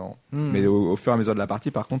 mais au fur et à mesure de la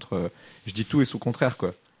partie, par contre, je dis tout et son contraire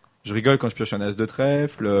quoi. Je rigole quand je pioche un as de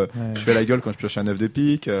trèfle, je fais la gueule quand je pioche un 9 de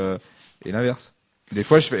pique, et l'inverse. Des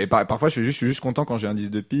fois parfois je suis juste content quand j'ai un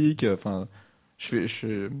 10 de pique, enfin.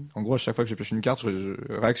 En gros, à chaque fois que je pioche une carte,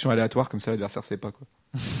 réaction aléatoire, comme ça l'adversaire sait pas quoi.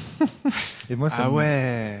 Et moi, ça Ah me-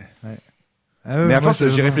 ouais. Ah ouais, Mais à moi, force,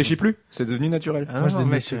 j'y réfléchis plus, c'est devenu naturel. Ah Moi, je non, l'ai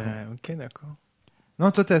mec, noté, ok, d'accord. Non,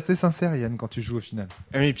 toi, t'es assez sincère, Yann, quand tu joues au final.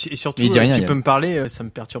 Et surtout, Il dit rien, tu Yann. peux me parler, ça me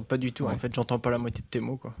perturbe pas du tout. Ouais. En fait, j'entends pas la moitié de tes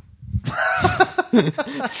mots, quoi.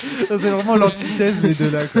 C'est vraiment l'antithèse des deux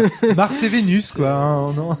là, quoi. Mars et Vénus, quoi.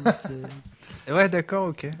 Hein, non. Ouais, d'accord,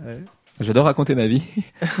 ok. J'adore raconter ma vie.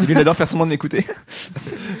 Lui, il adore faire semblant de m'écouter.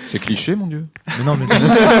 C'est cliché, mon dieu. Mais non, mais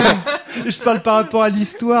je parle par rapport à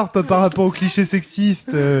l'histoire, pas par rapport aux clichés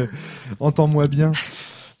sexistes. Entends-moi bien.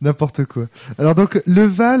 N'importe quoi. Alors donc, le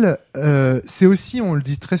Val, c'est aussi, on le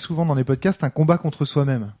dit très souvent dans les podcasts, un combat contre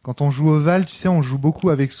soi-même. Quand on joue au Val, tu sais, on joue beaucoup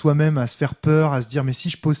avec soi-même, à se faire peur, à se dire, mais si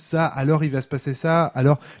je pose ça, alors il va se passer ça.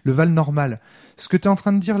 Alors, le Val normal. Ce que tu es en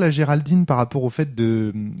train de dire, là, Géraldine, par rapport au fait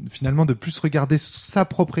de, finalement, de plus regarder sa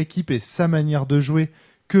propre équipe et sa manière de jouer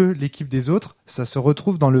que l'équipe des autres, ça se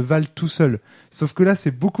retrouve dans le Val tout seul. Sauf que là, c'est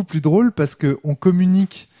beaucoup plus drôle parce que on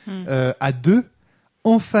communique à deux,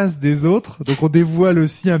 en face des autres, donc on dévoile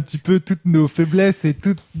aussi un petit peu toutes nos faiblesses et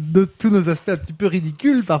tous nos aspects un petit peu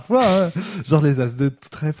ridicules parfois, hein. Genre les as de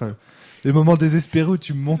trèfle, les moments désespérés où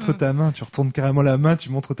tu montres ta main, tu retournes carrément la main, tu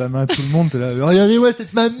montres ta main à tout le monde, t'es là, regardez-moi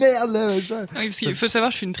cette ma merde là, machin. Oui, parce qu'il faut savoir,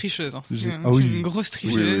 je suis une tricheuse. Hein. Je Ah oui. suis une grosse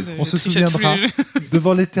tricheuse. Oui, On je se triche à tous souviendra les jeux.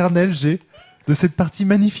 devant l'éternel, de cette partie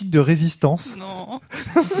magnifique de résistance. Non.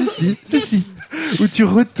 si, où tu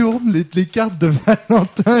retournes les cartes de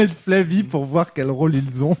Valentin et de Flavie pour voir quel rôle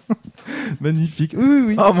ils ont. Magnifique.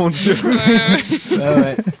 Oui. Oh mon dieu.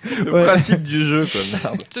 Ouais, Le Ouais. principe du jeu, quoi.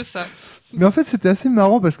 Merde. c'est ça. Mais en fait, c'était assez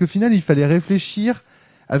marrant parce qu'au final, il fallait réfléchir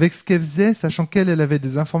avec ce qu'elle faisait, sachant qu'elle avait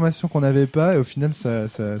des informations qu'on n'avait pas, et au final, ça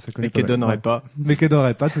connaît Et pas qu'elle mal. donnerait Ouais. pas. Mais qu'elle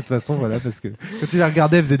donnerait pas, de toute façon, voilà, parce que quand tu la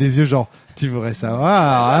regardais, elle faisait des yeux genre, tu voudrais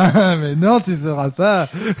savoir, hein, mais non, tu sauras pas.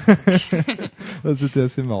 C'était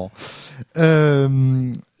assez marrant.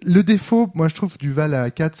 Le défaut, moi, je trouve, du Val à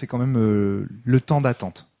 4, c'est quand même le temps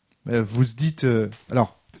d'attente. Vous se dites,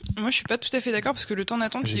 alors, Moi, je suis pas tout à fait d'accord parce que le temps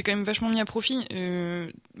d'attente, il est quand même vachement mis à profit.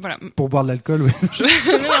 Voilà. Pour boire de l'alcool, oui.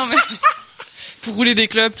 Non, mais... pour rouler des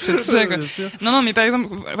clopes, tout ça, quoi. Non, mais par exemple,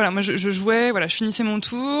 voilà, moi, je jouais, voilà, je finissais mon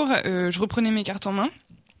tour, je reprenais mes cartes en main.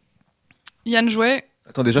 Yann jouait.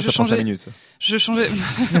 Attends, déjà, ça prend 5 minutes. Ça. Je changeais.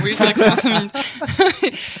 Oui, c'est vrai que ça prend 5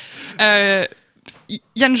 minutes.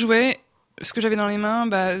 Yann jouait. Ce que j'avais dans les mains,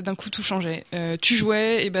 d'un coup tout changeait. Tu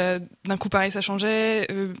jouais, et d'un coup pareil ça changeait.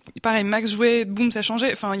 Pareil, Max jouait, boum ça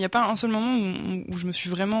changeait. Enfin, il n'y a pas un seul moment où je me suis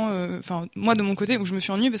vraiment, moi de mon côté, où je me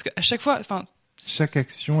suis ennuyée parce qu'à chaque fois, chaque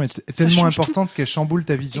action est tellement importante qu'elle chamboule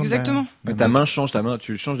ta vision. Exactement. Ta main change,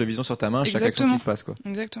 tu changes de vision sur ta main à chaque action qui se passe, quoi.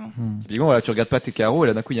 Exactement. Typiquement, voilà, tu regardes pas tes carreaux et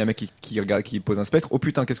là d'un coup il y a un mec qui pose un spectre. Oh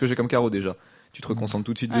putain, qu'est-ce que j'ai comme carreau déjà? Tu te reconcentres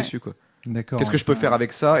tout de suite dessus, quoi. D'accord. Qu'est-ce que je peux faire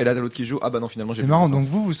avec ça? Et là, t'as l'autre qui joue. Ah bah non, finalement, j'ai. C'est marrant. Donc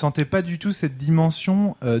vous sentez pas du tout cette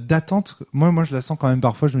dimension d'attente. Moi, je la sens quand même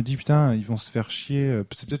parfois. Je me dis putain, ils vont se faire chier.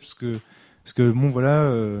 C'est peut-être parce que bon,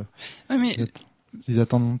 voilà. Ouais, mais ils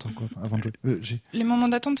attendent longtemps, quoi, avant de jouer. Les moments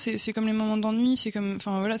d'attente, c'est comme les moments d'ennui. C'est comme,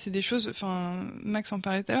 voilà, c'est des choses. Max en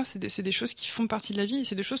parlait tout à l'heure. C'est des choses qui font partie de la vie. Et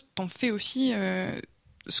c'est des choses. T'en fais aussi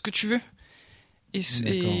ce que tu veux. Et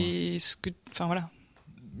ce que, voilà.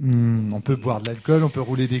 On peut boire de l'alcool, on peut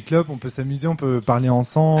rouler des clopes, on peut s'amuser, on peut parler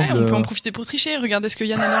ensemble. Ouais, on peut en profiter pour tricher, regarder ce que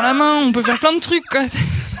Yann a dans la main, on peut faire plein de trucs, quoi.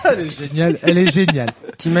 Elle est géniale.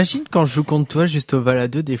 T'imagines quand je joue contre toi juste au Val à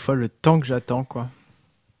 2, des fois le temps que j'attends, quoi.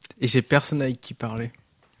 Et j'ai personne avec qui parler.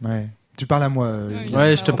 Ouais. Tu parles à moi.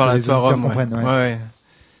 Ouais, je te parle à les toi, auditeurs Rome. comprennent, ouais. Ouais.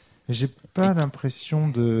 J'ai pas l'impression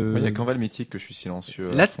de. Il y a qu'en Val Mythique que je suis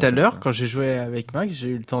silencieux. Là, tout à l'heure, quand j'ai joué avec Max, j'ai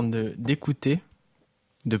eu le temps d'écouter,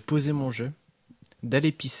 de poser mon jeu,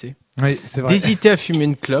 d'aller pisser. Oui, c'est vrai. D'hésiter à fumer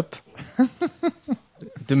une clope,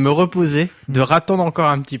 de me reposer, de rattendre encore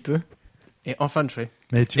un petit peu, et enfin de jouer.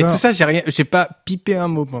 Mais tu et vois, tout ça, j'ai pas pipé un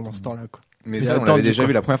mot pendant ce temps-là, quoi. Mais ça, on l'avait déjà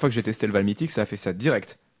vu la première fois que j'ai testé le Val Mythique, ça a fait ça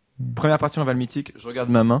direct. Première partie en Val Mythique, je regarde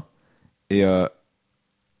ma main, et alors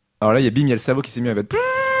là, il y a le cerveau qui s'est mis à être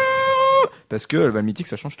parce que le Val Mythique,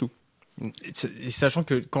 ça change tout. Et sachant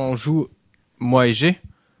que quand on joue, moi et G,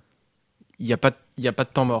 il n'y a pas de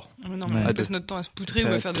temps mort. Non, mais on passe notre temps à se poutrer ou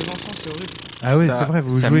à faire des enfants, c'est horrible. Ah oui, c'est vrai,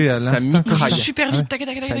 vous jouez à l'instinct. On joue super vite, tac,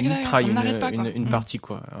 ça mitraille on n'arrête pas, quoi. une partie,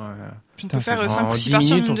 quoi. On peut faire 5 ou 6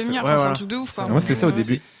 parties en une demi-heure, c'est un truc de ouf, quoi. Moi, c'est ça au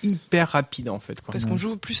début. C'est hyper rapide, en fait, quoi. Parce qu'on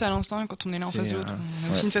joue plus à l'instinct quand on est là en face de l'autre. On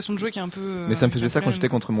a aussi une façon de jouer qui est un peu. Mais ça me faisait ça quand j'étais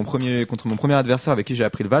contre mon premier adversaire avec qui j'ai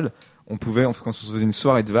appris le Val. Quand on se faisait une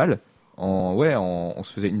soirée de Val, on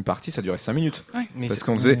se faisait une partie, ça durait 5 minutes. Ouais. Parce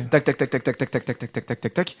qu'on faisait tac tac tac tac tac tac tac tac tac tac tac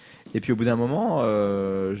tac tac. Et puis au bout d'un moment,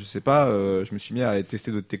 je sais pas, je me suis mis à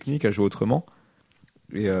tester d'autres techniques, à jouer autrement.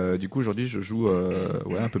 Et du coup aujourd'hui je joue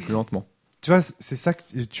un peu plus lentement. Tu vois, c'est ça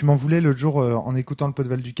que tu m'en voulais l'autre jour en écoutant le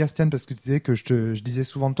Podval du Castian parce que tu disais que je disais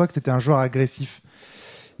souvent de toi que tu étais un joueur agressif.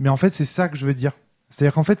 Mais en fait, c'est ça que je veux dire.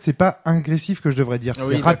 C'est-à-dire qu'en fait, c'est pas agressif que je devrais dire,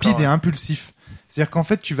 c'est rapide et impulsif. C'est-à-dire qu'en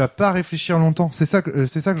fait, tu vas pas réfléchir longtemps. C'est ça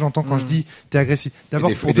que j'entends quand je dis t'es agressif.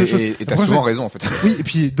 D'abord pour deux choses. Et t'as souvent raison en fait. Oui, et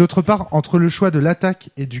puis d'autre part, entre le choix de l'attaque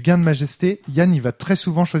et du gain de majesté, Yann il va très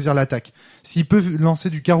souvent choisir l'attaque. S'il peut lancer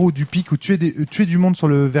du carreau ou du pic ou tuer du monde sur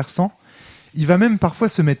le versant, il va même parfois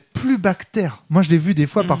se mettre plus bactère. Moi, je l'ai vu des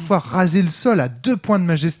fois parfois raser le sol à 2 points de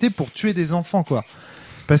majesté pour tuer des enfants, quoi.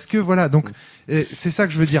 Parce que voilà, donc c'est ça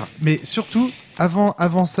que je veux dire. Mais surtout,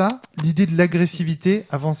 avant ça, l'idée de l'agressivité,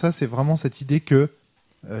 avant ça, c'est vraiment cette idée que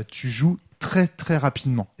tu joues très très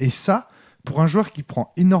rapidement. Et ça, pour un joueur qui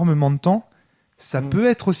prend énormément de temps, ça peut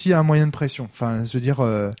être aussi un moyen de pression. Enfin, je veux dire,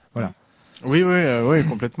 voilà. Oui,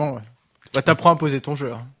 complètement. Ouais. Bah, t'apprends à poser ton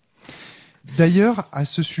jeu. Hein. D'ailleurs, à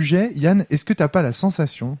ce sujet, Yann, est-ce que t'as pas la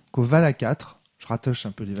sensation qu'au Val à 4, je rattache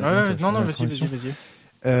un peu les vagues. Non,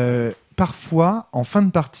 vas-y. Parfois, en fin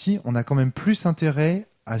de partie, on a quand même plus intérêt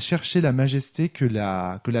à chercher la majesté que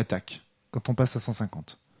l'attaque, quand on passe à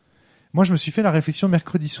 150. Moi, je me suis fait la réflexion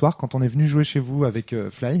mercredi soir, quand on est venu jouer chez vous avec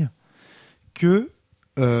Fly, que,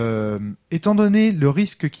 étant donné le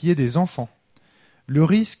risque qu'il y ait des enfants, le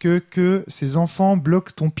risque que ces enfants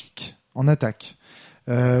bloquent ton pic en attaque,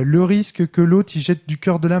 le risque que l'autre y jette du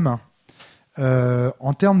cœur de la main,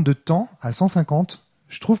 en termes de temps, à 150,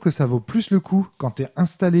 je trouve que ça vaut plus le coup quand tu es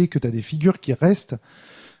installé, que tu as des figures qui restent,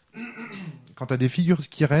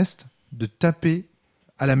 de taper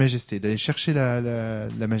à la majesté, d'aller chercher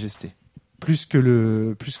la majesté, plus que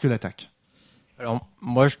l'attaque. Alors,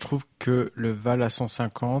 moi, je trouve que le Val à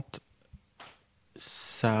 150,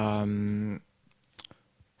 ça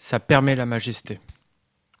permet la majesté.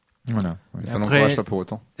 Voilà. Ouais. Ça n'encourage pas pour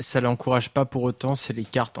autant. Ça l'encourage pas pour autant, c'est les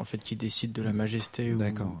cartes en fait qui décident de la majesté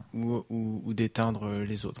ou d'éteindre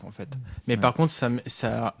les autres en fait. Mais par contre,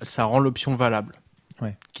 ça rend l'option valable,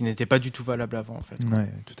 qui n'était pas du tout valable avant en fait. Ouais,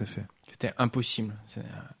 tout à fait. C'était impossible.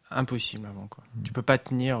 impossible avant, quoi. Tu peux pas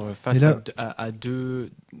tenir face Et là- à deux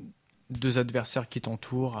adversaires qui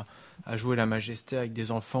t'entourent, à jouer la majesté avec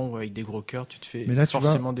des enfants ou avec des gros cœurs. Tu te fais Mais là, tu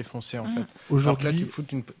forcément défoncer, en fait. Alors que là, Aujourd'hui, tu fous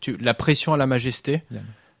la pression à la majesté, Yann.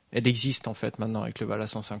 elle existe, en fait, maintenant, avec le Val à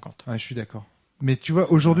 150. Ouais, je suis d'accord. Mais tu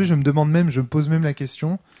vois, aujourd'hui, je me pose même la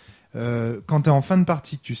question. Quand tu es en fin de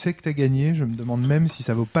partie, que tu sais que tu as gagné, je me demande même si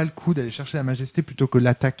ça vaut pas le coup d'aller chercher la majesté plutôt que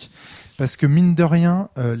l'attaque. Parce que mine de rien,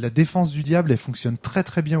 la défense du diable, elle fonctionne très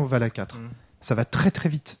très bien au Val à 4. Ça va très très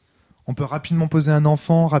vite. On peut rapidement poser un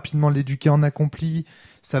enfant, rapidement l'éduquer en accompli.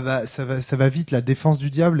 Ça va vite. La défense du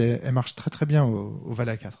diable, elle marche très très bien au Val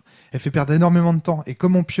à 4. Elle fait perdre énormément de temps. Et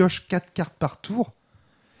comme on pioche 4 cartes par tour,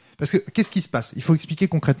 parce que qu'est-ce qui se passe ? Il faut expliquer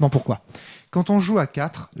concrètement pourquoi. Quand on joue à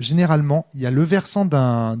 4, généralement, il y a le versant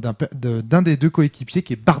d'un des deux coéquipiers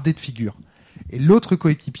qui est bardé de figures. Et l'autre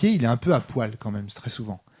coéquipier, il est un peu à poil quand même, très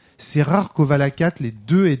souvent. C'est rare qu'au Val à 4, les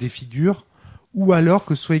deux aient des figures ou alors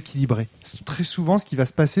que ce soit équilibré. Très souvent, ce qui va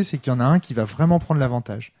se passer, c'est qu'il y en a un qui va vraiment prendre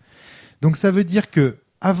l'avantage. Donc ça veut dire que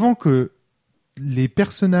avant que les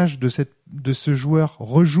personnages de ce joueur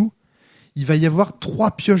rejouent, il va y avoir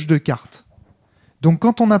 3 pioches de cartes. Donc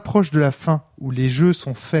quand on approche de la fin, où les jeux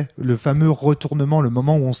sont faits, le fameux retournement, le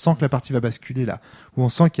moment où on sent que la partie va basculer là, où on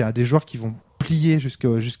sent qu'il y a des joueurs qui vont plier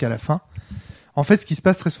jusqu'à la fin, en fait ce qui se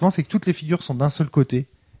passe très souvent, c'est que toutes les figures sont d'un seul côté,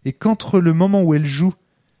 et qu'entre le moment où elles jouent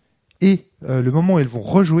et le moment où elles vont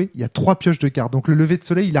rejouer, il y a 3 pioches de cartes. Donc le lever de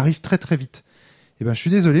soleil, il arrive très très vite. Et ben je suis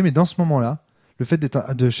désolé, mais dans ce moment-là, le fait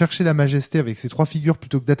de chercher la majesté avec ces 3 figures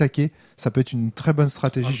plutôt que d'attaquer, ça peut être une très bonne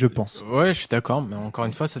stratégie, je pense. Ouais, je suis d'accord, mais encore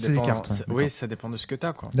une fois, ça C'est dépend. des cartes, ouais, Oui, d'accord. ça dépend de ce que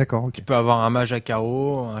t'as, quoi. D'accord, ok. Tu peux avoir un mage à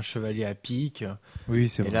carreau, un chevalier à pique, Oui,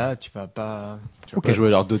 c'est et vrai. là, tu vas pas. Ok, jouer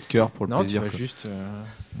leur dos de cœur pour le Non, plaisir. tu quoi.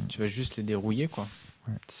 vas juste les dérouiller, quoi.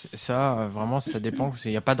 Ouais. Ça, vraiment, ça dépend. Il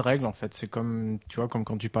n'y a pas de règle, en fait. C'est comme, tu vois, comme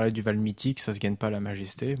quand tu parlais du Val mythique, ça se gagne pas à la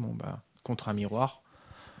majesté. Bon, bah, contre un miroir.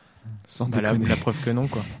 Sans Bah, la déconner. preuve que non,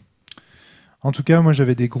 quoi. En tout cas, moi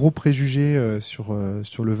j'avais des gros préjugés sur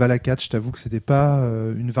le Val à 4. Je t'avoue que c'était pas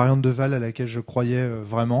une variante de Val à laquelle je croyais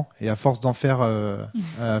vraiment. Et à force d'en faire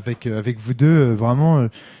avec vous deux, vraiment,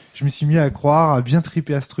 je me suis mis à croire, à bien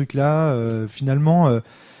triper à ce truc-là. Finalement,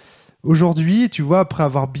 aujourd'hui, tu vois, après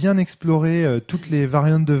avoir bien exploré toutes les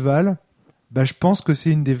variantes de Val, bah, je pense que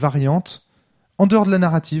c'est une des variantes, en dehors de la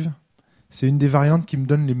narrative, c'est une des variantes qui me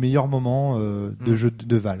donne les meilleurs moments de jeu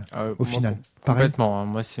de Val, au final. Pareil. Complètement. Hein.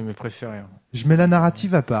 Moi, c'est mes préférés. Hein. Je mets la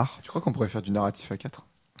narrative à part. Tu crois qu'on pourrait faire du narratif à 4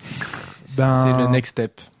 Ben- C'est le next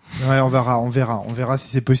step. Ouais, on verra si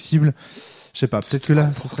c'est possible. Je sais pas, peut-être que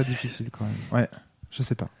là, ça serait difficile quand même. Ouais, je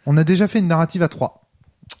sais pas. On a déjà fait une narrative à 3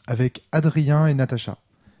 avec Adrien et Natacha.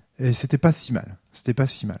 Et c'était pas si mal.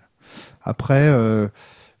 Après,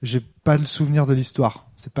 j'ai pas le souvenir de l'histoire.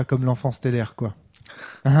 C'est pas comme l'enfant stellaire, quoi.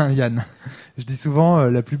 Hein, Yann. Je dis souvent,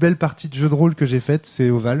 la plus belle partie de jeu de rôle que j'ai faite, c'est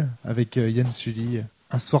Oval, avec Yann Sully.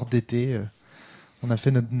 Un soir d'été, on a fait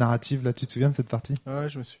notre narrative. Là, tu te souviens de cette partie ? Ouais,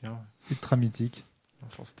 je me souviens. Ultra mythique.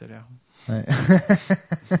 L'enfant stellaire. Ouais.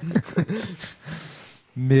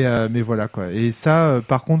 mais voilà quoi. Et ça,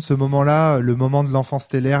 par contre, ce moment-là, le moment de l'enfant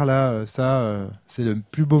stellaire, là, c'est le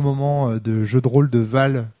plus beau moment de jeu de rôle de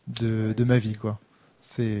Val de ma vie, quoi.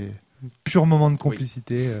 C'est pur moment de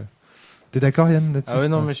complicité. T'es d'accord, Yann, là-dessus ? Ah ouais,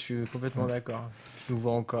 non, mais je suis complètement d'accord. Je le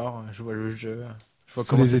vois encore, je vois le jeu, je vois Sous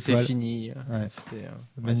comment les ça s'est étoiles. fini. Ouais. C'était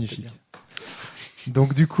Magnifique. c'était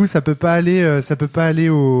Donc du coup, ça peut pas aller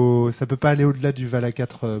au-delà du Val à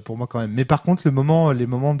 4 pour moi quand même. Mais par contre, les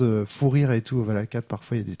moments de fou rire et tout au Val à 4,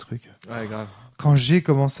 parfois il y a des trucs. bien. Ouais, grave. Quand G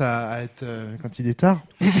commence à être quand il est tard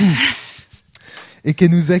et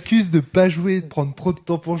qu'elle nous accuse de pas jouer, de prendre trop de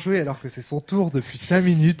temps pour jouer alors que c'est son tour depuis 5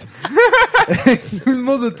 minutes. Et tout le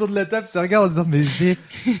monde autour de la table se regarde en disant mais G,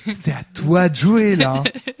 c'est à toi de jouer là.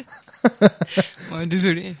 Ouais,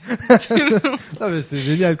 désolé. Non mais c'est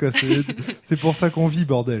génial quoi, c'est pour ça qu'on vit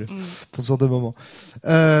bordel. Pour ce genre de moment.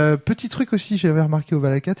 Petit truc aussi, j'avais remarqué au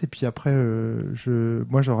Val à 4 et puis après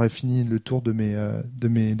moi j'aurais fini le tour de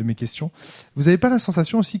mes questions. Vous avez pas la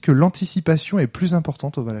sensation aussi que l'anticipation est plus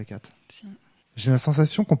importante au Val à 4 ? Si. J'ai la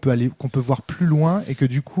sensation qu'on peut voir plus loin et que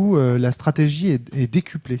du coup la stratégie est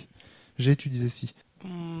décuplée. Tu disais si.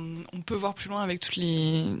 On peut voir plus loin avec tous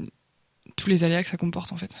les aléas que ça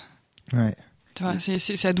comporte en fait. Ouais. Tu vois,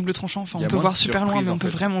 c'est à double tranchant. Enfin, Il y a on peut moins voir de super loin, surprises, mais on en peut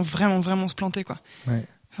fait. vraiment se planter quoi. Ouais.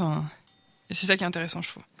 Enfin, et c'est ça qui est intéressant, je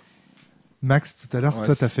trouve. Max, tout à l'heure, Ouais,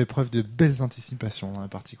 toi, t'as c'est- fait preuve de belles anticipations dans la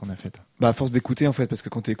partie qu'on a faite. Bah, à force d'écouter en fait, parce que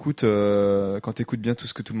quand t'écoutes bien tout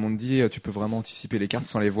ce que tout le monde dit, tu peux vraiment anticiper les cartes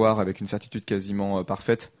sans les voir avec une certitude quasiment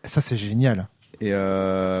parfaite. Ça, c'est génial. Et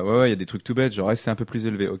ouais, il y a des trucs tout bêtes, genre c'est un peu plus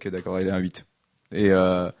élevé. Ok, d'accord, il est un 8. Et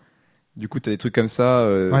Du coup, t'as des trucs comme ça.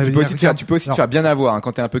 Ouais, tu peux aussi te alors- faire bien avoir. Hein.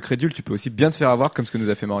 Quand t'es un peu crédule, tu peux aussi bien te faire avoir, comme ce que nous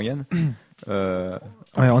a fait Morgane. Ouais,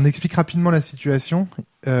 on explique rapidement la situation.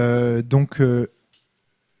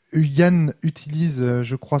 Yann utilise,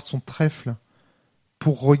 je crois, son trèfle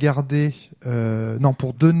pour regarder.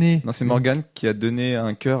 Pour donner. Non, c'est Morgane qui a donné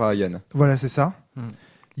un cœur à Yann. Voilà, c'est ça.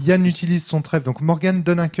 Yann utilise son trèfle. Donc Morgane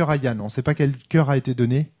donne un cœur à Yann. On ne sait pas quel cœur a été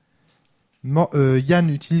donné. Yann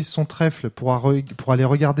utilise son trèfle pour aller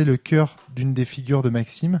regarder le cœur d'une des figures de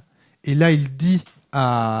Maxime. Et là,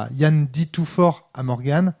 Yann dit tout fort à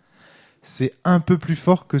Morgane, c'est un peu plus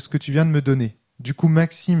fort que ce que tu viens de me donner. Du coup,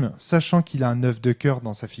 Maxime, sachant qu'il a un 9 de cœur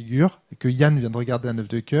dans sa figure, et que Yann vient de regarder un 9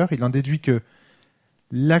 de cœur, il en déduit que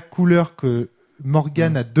la couleur que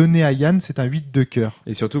Morgane a donnée à Yann, c'est un 8 de cœur.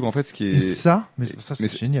 Et surtout qu'en fait, ce qui est. Et ça, mais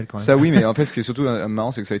c'est génial quand même. Ça, oui, mais en fait, ce qui est surtout marrant,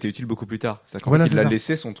 c'est que ça a été utile beaucoup plus tard. C'est-à-dire qu'en Voilà, fait, il c'est a ça.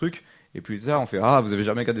 laissé son truc, et plus tard, on fait ah, vous avez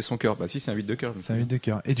jamais regardé son cœur. Bah si, c'est un 8 de cœur. C'est un 8 de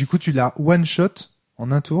cœur. Et du coup, tu l'as one shot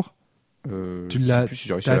en un tour. Tu je l'as- sais plus si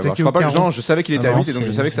j'ai réussi t'as à l'avoir. attaqué Je crois au pas que carreau. non, je savais qu'il était à 8 et donc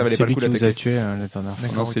je savais que ça valait pas le coup C'est lui qui nous a d'attaquer. tués la dernière fois.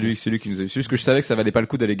 Non, c'est lui qui nous a eu. C'est juste que je savais que ça valait pas le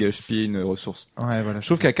coup d'aller gaspiller une ressource. Ouais, voilà. Je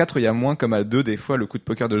trouve qu'à 4, il y a moins comme à 2, des fois, le coup de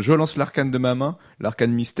poker de je lance l'arcane de ma main,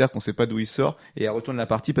 l'arcane mystère qu'on sait pas d'où il sort, et elle retourne la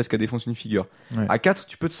partie parce qu'elle défonce une figure. Ouais. À 4,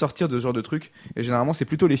 tu peux te sortir de ce genre de truc, et généralement, c'est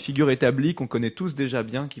plutôt les figures établies qu'on connaît tous déjà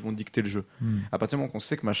bien qui vont dicter le jeu. À partir du moment qu'on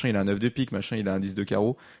sait que machin il a un 9 de pique, machin il a un 10 de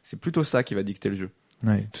carreau, c'est plutôt ça qui va dicter le jeu.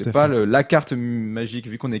 Ouais, tout C'est à pas fait. la carte magique,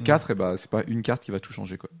 vu qu'on est 4, et bah, c'est pas une carte qui va tout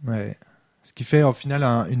changer, quoi. Ouais. Ce qui fait au final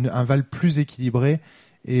un val plus équilibré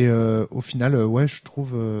et au final, ouais, je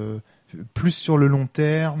trouve plus sur le long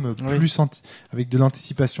terme, Oui. plus avec de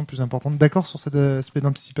l'anticipation plus importante. D'accord sur cet aspect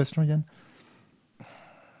d'anticipation, Yann?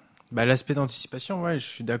 Bah, l'aspect d'anticipation, ouais, je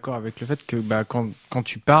suis d'accord avec le fait que quand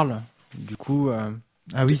tu parles, du coup,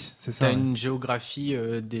 Ah oui, c'est tu ça. as Ouais. une géographie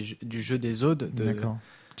du jeu des autres. D'accord.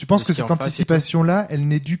 Tu penses de que ce qui est cette en face et tout. anticipation-là, elle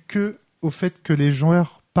n'est due que au fait que les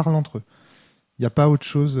joueurs parlent entre eux? Il n'y a pas autre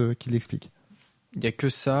chose qui l'explique? Il y a que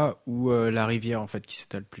ça ou la rivière en fait qui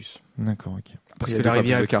s'étale plus. D'accord, ok. Parce Il y a que deux la fois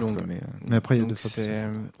rivière plus est de cartes, plus quoi, longue. mais, Mais après, il y a Donc deux fois plus. c'est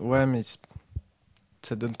ouais, mais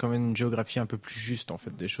ça donne quand même une géographie un peu plus juste en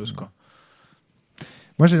fait des choses quoi.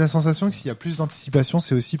 Moi, j'ai la sensation que s'il y a plus d'anticipation,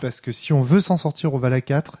 c'est aussi parce que si on veut s'en sortir au Val à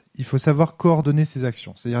 4, il faut savoir coordonner ses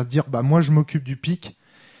actions. C'est-à-dire dire, bah, moi, je m'occupe du pic,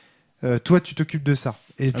 toi, tu t'occupes de ça.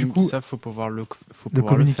 Et du coup, ça faut pouvoir le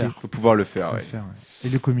communiquer. faire. faut pouvoir le faire, le ouais. faire, ouais. Et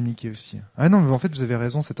le communiquer aussi. Ah non, mais en fait, vous avez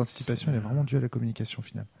raison, cette anticipation, elle est vraiment due à la communication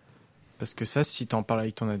finale. Parce que ça, si t'en parles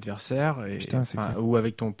avec ton adversaire Putain, c'est clair. ou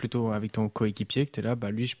avec ton coéquipier, que t'es là,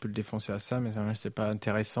 bah lui, je peux le défoncer à ça, mais ça, c'est pas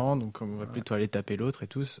intéressant, donc on va plutôt aller taper l'autre et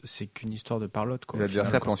tout. C'est qu'une histoire de parlotte quoi. au L'adversaire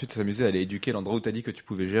final, peut quoi. ensuite s'amuser à aller éduquer l'endroit où t'as dit que tu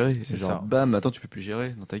pouvais gérer. C'est C'est genre, ça. bam, attends, tu peux plus gérer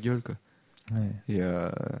dans ta gueule, quoi. Ouais. Et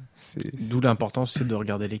c'est. D'où l'importance c'est de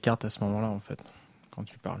regarder les cartes à ce moment-là en fait, quand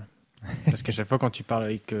tu parles. Parce qu'à chaque fois quand tu parles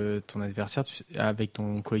avec ton adversaire, avec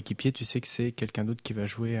ton coéquipier, tu sais que c'est quelqu'un d'autre qui va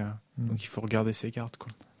jouer. Donc il faut regarder ses cartes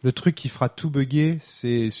quoi. Le truc qui fera tout bugger,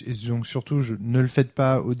 c'est, et donc surtout, ne le faites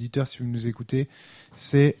pas, auditeurs, si vous nous écoutez,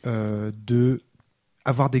 c'est de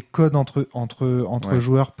avoir des codes entre Ouais.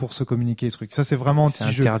 joueurs pour se communiquer les trucs. Ça, c'est vraiment C'est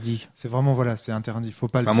anti-jeu. interdit. C'est vraiment, voilà, c'est interdit. Faut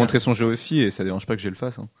pas le Enfin, faire. montrer son jeu aussi, et ça dérange pas que je le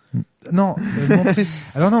fasse. Hein. Non, montrer.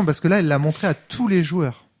 Alors non, parce que là, elle l'a montré à tous les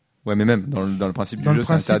joueurs. Ouais, mais même dans le principe Dans du le jeu,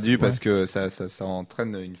 c'est principe, interdit ouais. parce que ça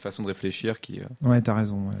entraîne une façon de réfléchir qui. Ouais, t'as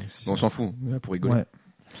raison. Ouais, si, On s'en fout, mais pour rigoler. Ouais.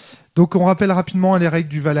 Donc on rappelle rapidement les règles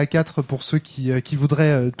du Val à 4 pour ceux qui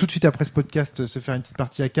voudraient tout de suite après ce podcast se faire une petite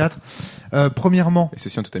partie à 4. Premièrement, Et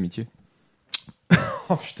ceci en toute amitié.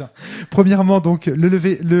 oh putain. Premièrement donc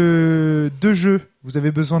le 2 jeux, vous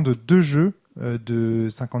avez besoin de 2 jeux de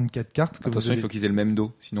 54 cartes que Attention, vous il avez... faut qu'ils aient le même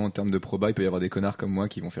dos. Sinon, en termes de proba, il peut y avoir des connards comme moi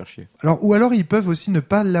qui vont faire chier. ou alors ils peuvent aussi ne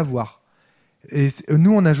pas l'avoir. Et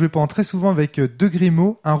nous on a joué pendant très souvent avec 2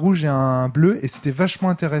 Grimaud, un rouge et un bleu, et c'était vachement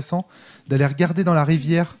intéressant d'aller regarder dans la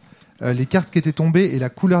rivière les cartes qui étaient tombées et la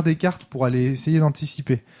couleur des cartes pour aller essayer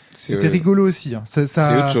d'anticiper. C'était rigolo aussi. Hein. C'est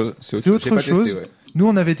autre chose. c'est autre J'ai pas chose. testé, ouais. Nous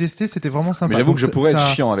on avait testé, c'était vraiment sympa. Mais j'avoue Donc, que je pourrais ça- être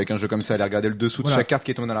chiant avec un jeu comme ça, aller regarder le dessous Voilà. de chaque carte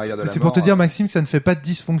qui est tombée dans l'arrière de la C'est mort. pour te dire, Maxime, que ça ne fait pas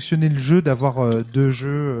dysfonctionner le jeu d'avoir 2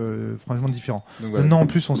 jeux franchement différents. Donc, voilà. Non, en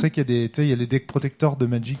plus, on sait qu'il y a il y a les decks protectors de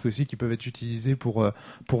Magic aussi qui peuvent être utilisés pour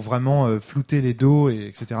vraiment flouter les dos,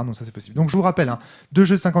 etc. Donc ça, c'est possible. Donc je vous rappelle, 2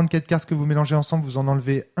 jeux de 54 cartes que vous mélangez ensemble, vous en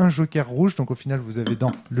enlevez un joker rouge. Donc au final, vous avez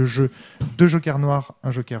dans le jeu 2 jokers noirs,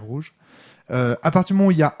 un joker rouge. À partir du moment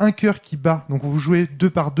où il y a un cœur qui bat, donc vous jouez 2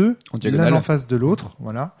 par 2, En diagonale. l'un en face de l'autre,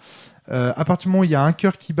 voilà. À partir du moment où il y a un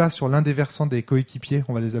cœur qui bat sur l'un des versants des coéquipiers,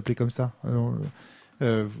 on va les appeler comme ça,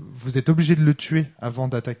 vous êtes obligé de le tuer avant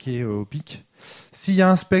d'attaquer au pic. S'il y a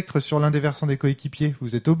un spectre sur l'un des versants des coéquipiers,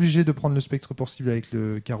 vous êtes obligé de prendre le spectre pour cible avec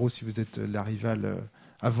le carreau si vous êtes la rivale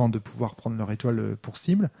avant de pouvoir prendre leur étoile pour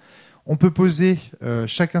cible. On peut poser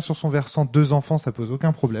chacun sur son versant 2 enfants, ça pose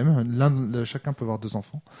aucun problème. Chacun peut avoir 2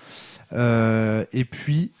 enfants. Et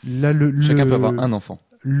puis là, chacun peut avoir un enfant.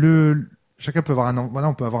 Chacun peut avoir voilà,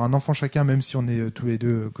 on peut avoir un enfant chacun, même si on est tous les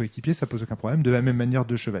 2 coéquipiers, ça pose aucun problème. De la même manière,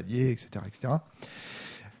 2 chevaliers, etc., etc.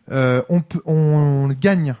 On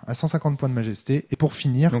gagne à 150 points de majesté. Et pour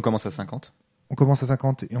finir, on commence à 50. On commence à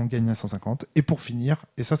 50 et on gagne à 150. Et pour finir,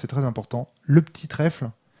 et ça c'est très important, le petit trèfle.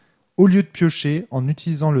 Au lieu de piocher, en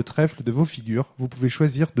utilisant le trèfle de vos figures, vous pouvez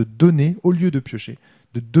choisir de donner, au lieu de piocher,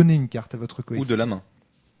 de donner une carte à votre coéquipier. Ou de la main.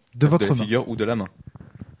 De votre main. De la figure ou de la main.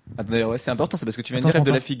 Ah, d'ailleurs, ouais, c'est important, c'est parce que tu viens de dire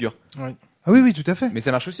de la figure. Oui. Ah oui, tout à fait. Mais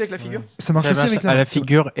ça marche aussi avec la figure. Ouais. Ça marche aussi avec à la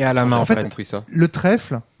figure et à la main. En fait, compris ça. Le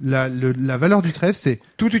trèfle, la valeur du trèfle, c'est...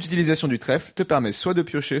 Toute utilisation du trèfle te permet soit de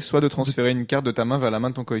piocher, soit de transférer une carte de ta main vers la main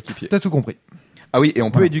de ton coéquipier. T'as tout compris. Ah oui, et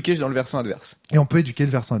on peut éduquer dans le versant adverse. Et on peut éduquer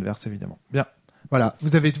le versant adverse, évidemment. Bien. Voilà, vous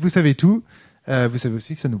savez tout. Vous savez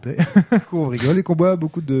aussi que ça nous plaît, qu'on rigole et qu'on boit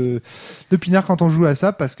beaucoup de pinard quand on joue à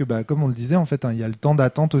ça, parce que comme on le disait, en fait, il y a le temps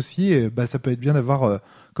d'attente aussi, et ça peut être bien d'avoir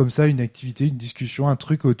comme ça une activité, une discussion, un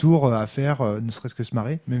truc autour à faire, ne serait-ce que se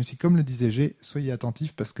marrer, même si, comme le disait G, soyez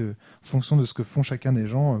attentifs, parce que en fonction de ce que font chacun des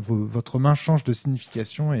gens, votre main change de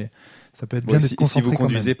signification, et ça peut être bien d'être concentré. Si vous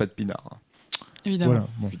conduisez, pas de pinard. Évidemment. Voilà,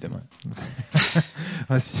 évidemment. Ouais.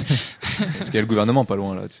 Ah, si. Parce qu'il y a le gouvernement pas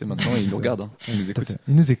loin là, tu sais, maintenant il nous regarde, il nous écoute.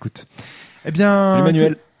 Il nous écoute. Eh bien, salut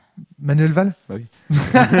Manuel. Manuel Val. Bah oui.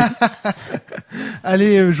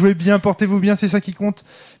 Allez, jouez bien, portez-vous bien, c'est ça qui compte.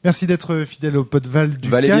 Merci d'être fidèle au pod Val du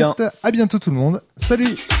Valez cast. bien. À bientôt tout le monde.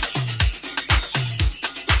 Salut.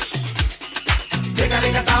 Digga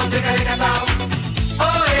digga down, digga digga down.